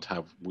you can't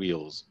have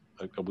wheels,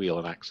 a wheel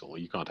and axle, or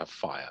you can't have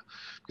fire.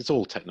 It's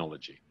all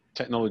technology.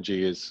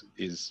 Technology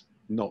is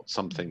not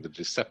something that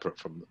is separate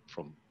from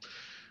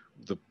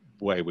the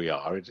way we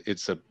are.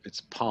 It's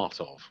part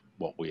of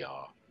what we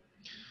are.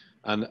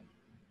 And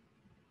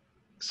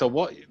so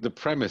what the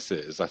premise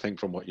is, I think,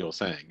 from what you're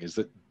saying, is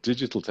that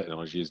digital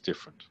technology is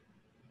different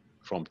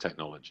from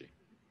technology.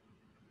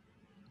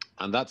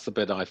 And that's the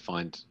bit I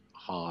find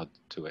hard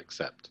to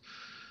accept.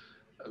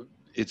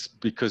 It's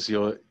because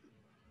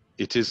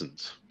it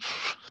isn't,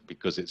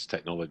 because it's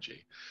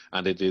technology,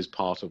 and it is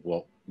part of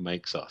what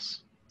makes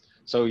us.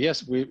 So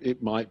yes,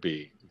 it might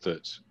be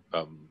that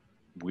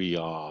we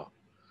are,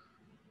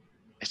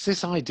 it's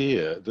this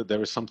idea that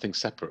there is something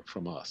separate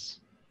from us,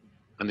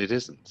 and it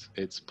isn't.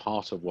 It's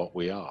part of what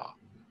we are,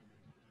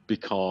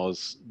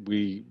 because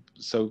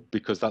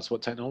that's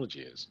what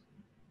technology is.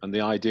 And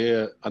the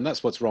idea, and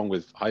that's what's wrong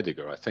with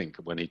Heidegger, I think,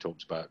 when he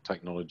talks about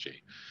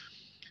technology.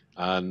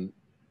 And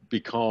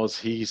because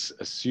he's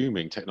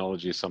assuming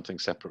technology is something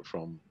separate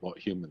from what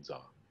humans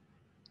are.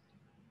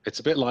 It's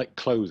a bit like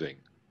clothing.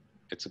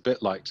 It's a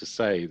bit like to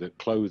say that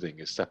clothing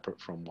is separate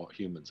from what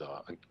humans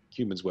are, and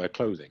humans wear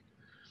clothing.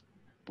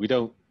 We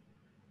don't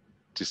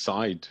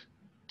decide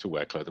to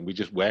wear clothing, we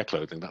just wear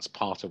clothing. That's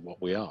part of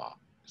what we are.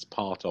 It's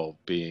part of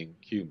being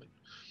human.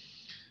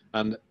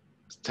 And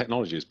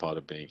technology is part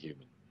of being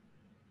human.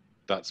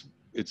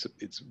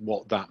 It's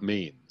what that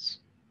means.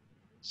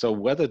 So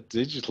whether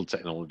digital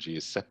technology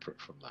is separate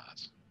from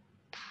that,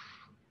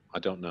 I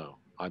don't know.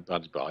 I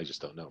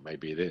just don't know.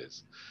 Maybe it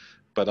is,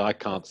 but I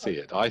can't see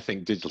it. I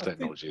think digital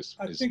technology is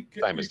the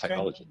same as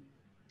technology.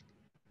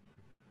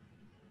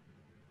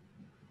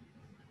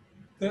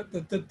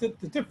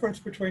 The difference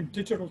between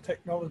digital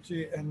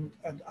technology and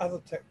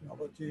other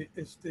technology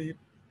is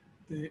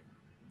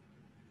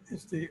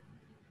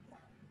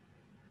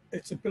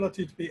its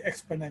ability to be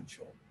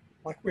exponential.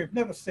 Like, we've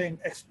never seen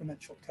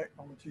exponential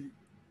technology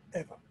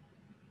ever.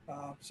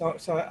 So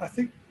I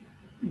think,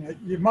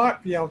 you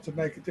might be able to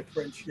make a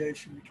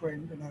differentiation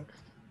between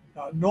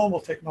normal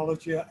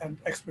technology and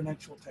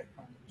exponential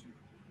technology.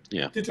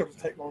 Yeah. Digital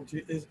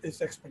technology is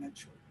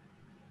exponential.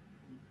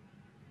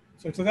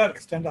 So to that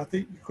extent, I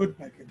think you could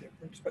make a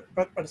difference.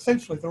 But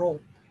essentially, they're all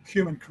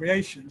human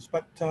creations.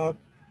 But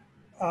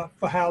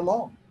for how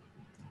long?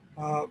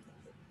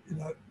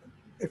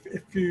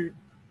 If you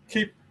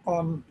keep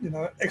on,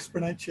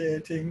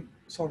 exponentiating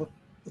sort of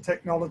the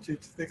technology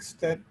to the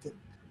extent that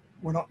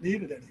we're not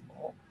needed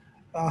anymore,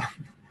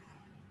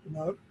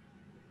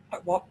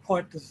 at what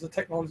point does the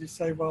technology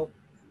say, well,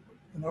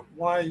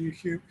 why are you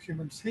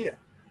humans here?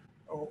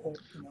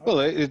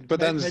 But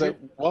then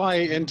why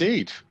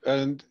indeed?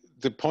 And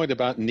the point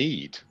about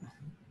need,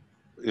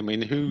 I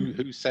mean,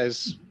 who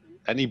says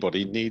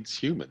anybody needs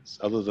humans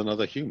other than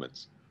other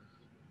humans?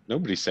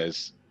 Nobody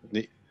says,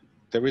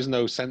 there is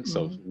no sense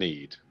of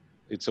need.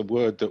 It's a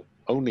word that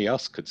only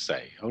us could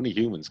say, only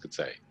humans could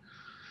say.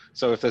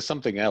 So if there's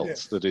something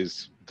else that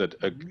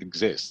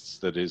exists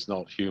that is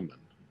not human,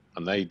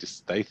 and they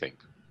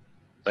think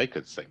they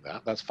could think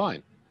that, that's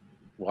fine.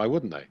 Why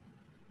wouldn't they?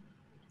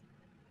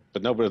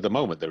 But no, but at the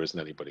moment there isn't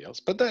anybody else.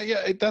 But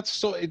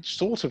it's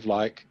sort of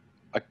like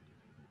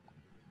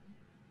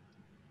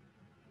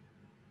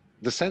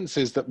the sense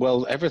is that,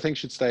 well, everything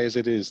should stay as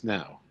it is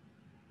now.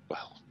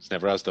 Well, it's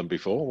never has done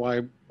before.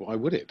 Why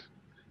would it?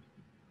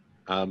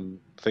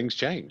 Things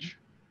change.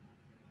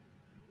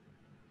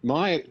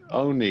 My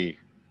only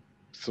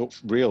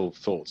real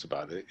thoughts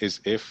about it is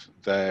if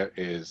there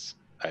is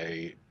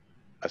a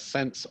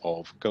sense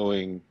of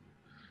going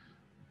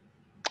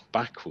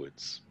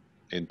backwards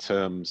in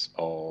terms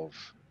of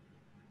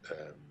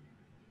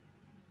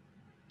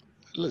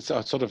a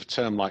sort of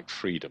term like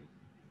freedom.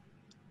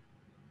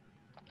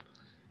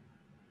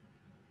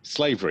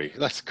 Slavery,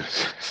 that's good.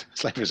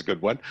 Slavery is a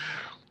good one,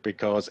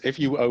 because if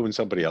you own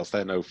somebody else,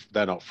 they're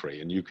not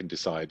free, and you can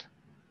decide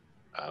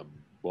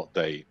what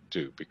they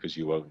do because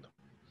you own them.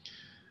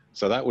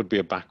 So that would be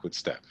a backward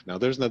step. Now,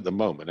 there isn't at the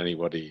moment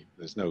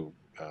there's no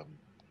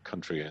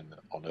country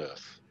on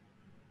earth,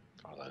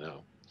 as I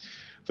know,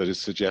 that is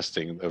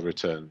suggesting a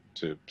return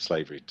to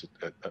slavery, to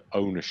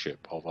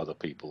ownership of other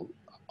people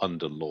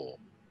under law.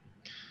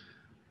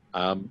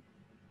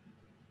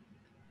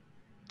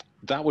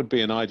 That would be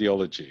an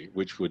ideology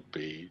which would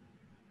be,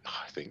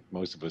 I think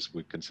most of us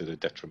would consider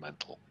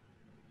detrimental.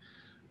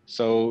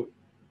 So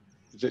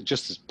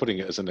just as putting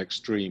it as an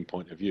extreme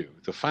point of view,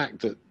 the fact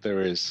that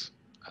there is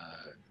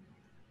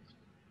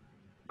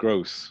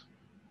growth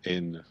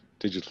in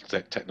digital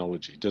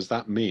technology, does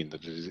that mean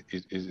that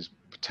it is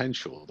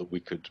potential that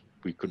we could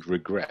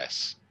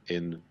regress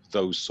in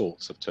those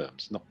sorts of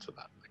terms? Not to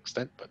that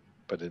extent,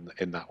 but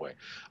in that way.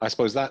 I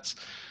suppose that's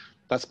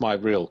my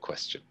real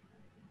question.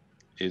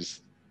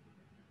 Is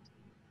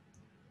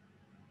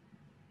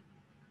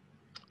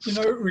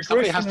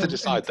regression has to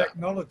decide in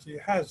technology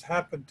has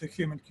happened to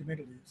human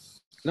communities.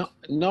 No,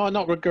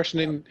 not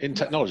regression in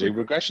technology.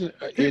 Regression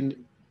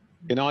in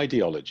in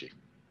ideology.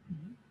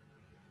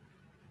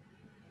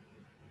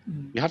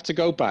 Mm. You have to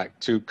go back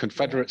to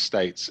Confederate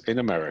states in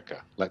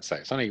America, let's say.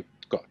 It's only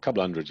got a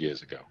couple hundred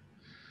years ago.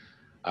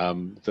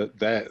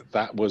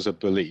 That was a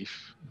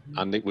belief,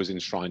 and it was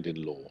enshrined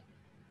in law,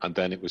 and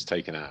then it was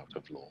taken out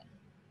of law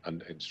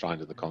and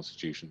enshrined in the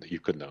Constitution that you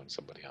couldn't own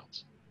somebody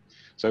else.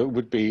 So it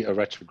would be a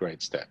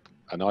retrograde step,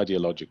 an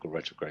ideological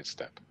retrograde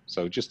step.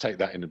 So just take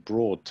that in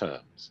broad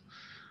terms.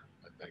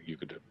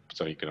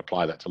 So you can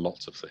apply that to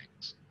lots of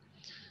things.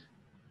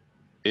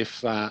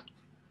 If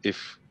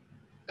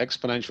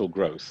exponential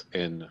growth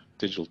in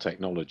digital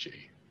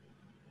technology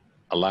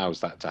allows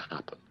that to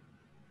happen,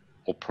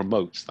 or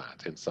promotes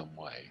that in some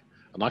way,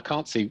 and I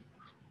can't see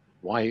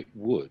why it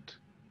would,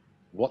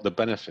 what the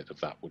benefit of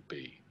that would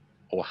be,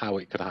 or how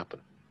it could happen.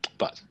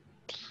 But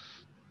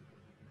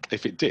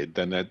if it did,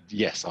 then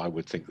yes, I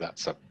would think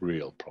that's a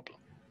real problem.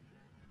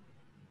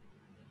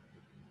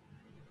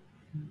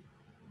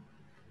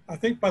 I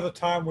think by the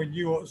time we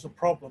knew it was a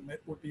problem,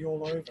 it would be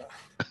all over.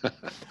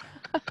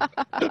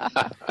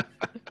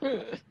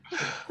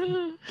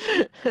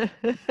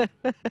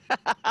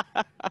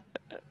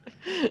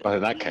 But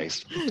in that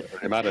case, it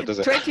doesn't matter, does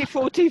it?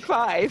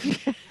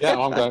 2045. Yeah,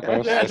 I'm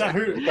going.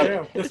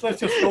 Let's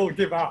just all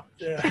give up.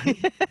 Yeah.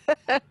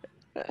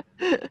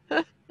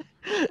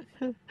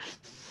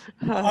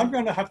 I'm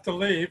going to have to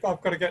leave.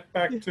 I've got to get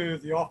back to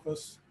the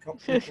office. Got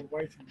people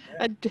waiting there.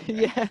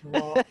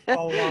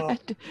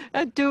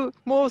 And do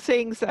more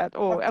things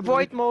or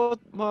avoid more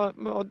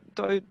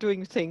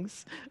doing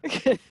things.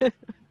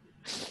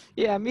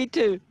 Yeah, me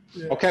too.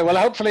 Yeah. Okay, well,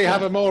 hopefully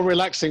have a more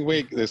relaxing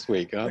week this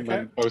week,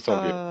 Okay. both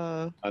of you.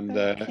 And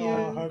I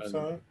hope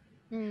so.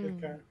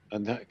 Okay.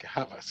 And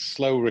have a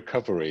slow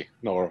recovery,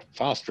 or a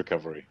fast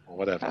recovery, or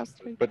whatever.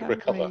 But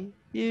recover.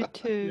 You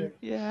too.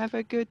 Yeah, have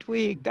a good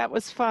week. That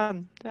was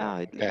fun.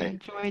 I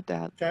enjoyed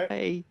that. Okay.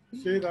 Hey.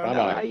 See you then.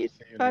 Bye-bye.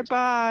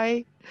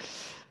 Bye-bye.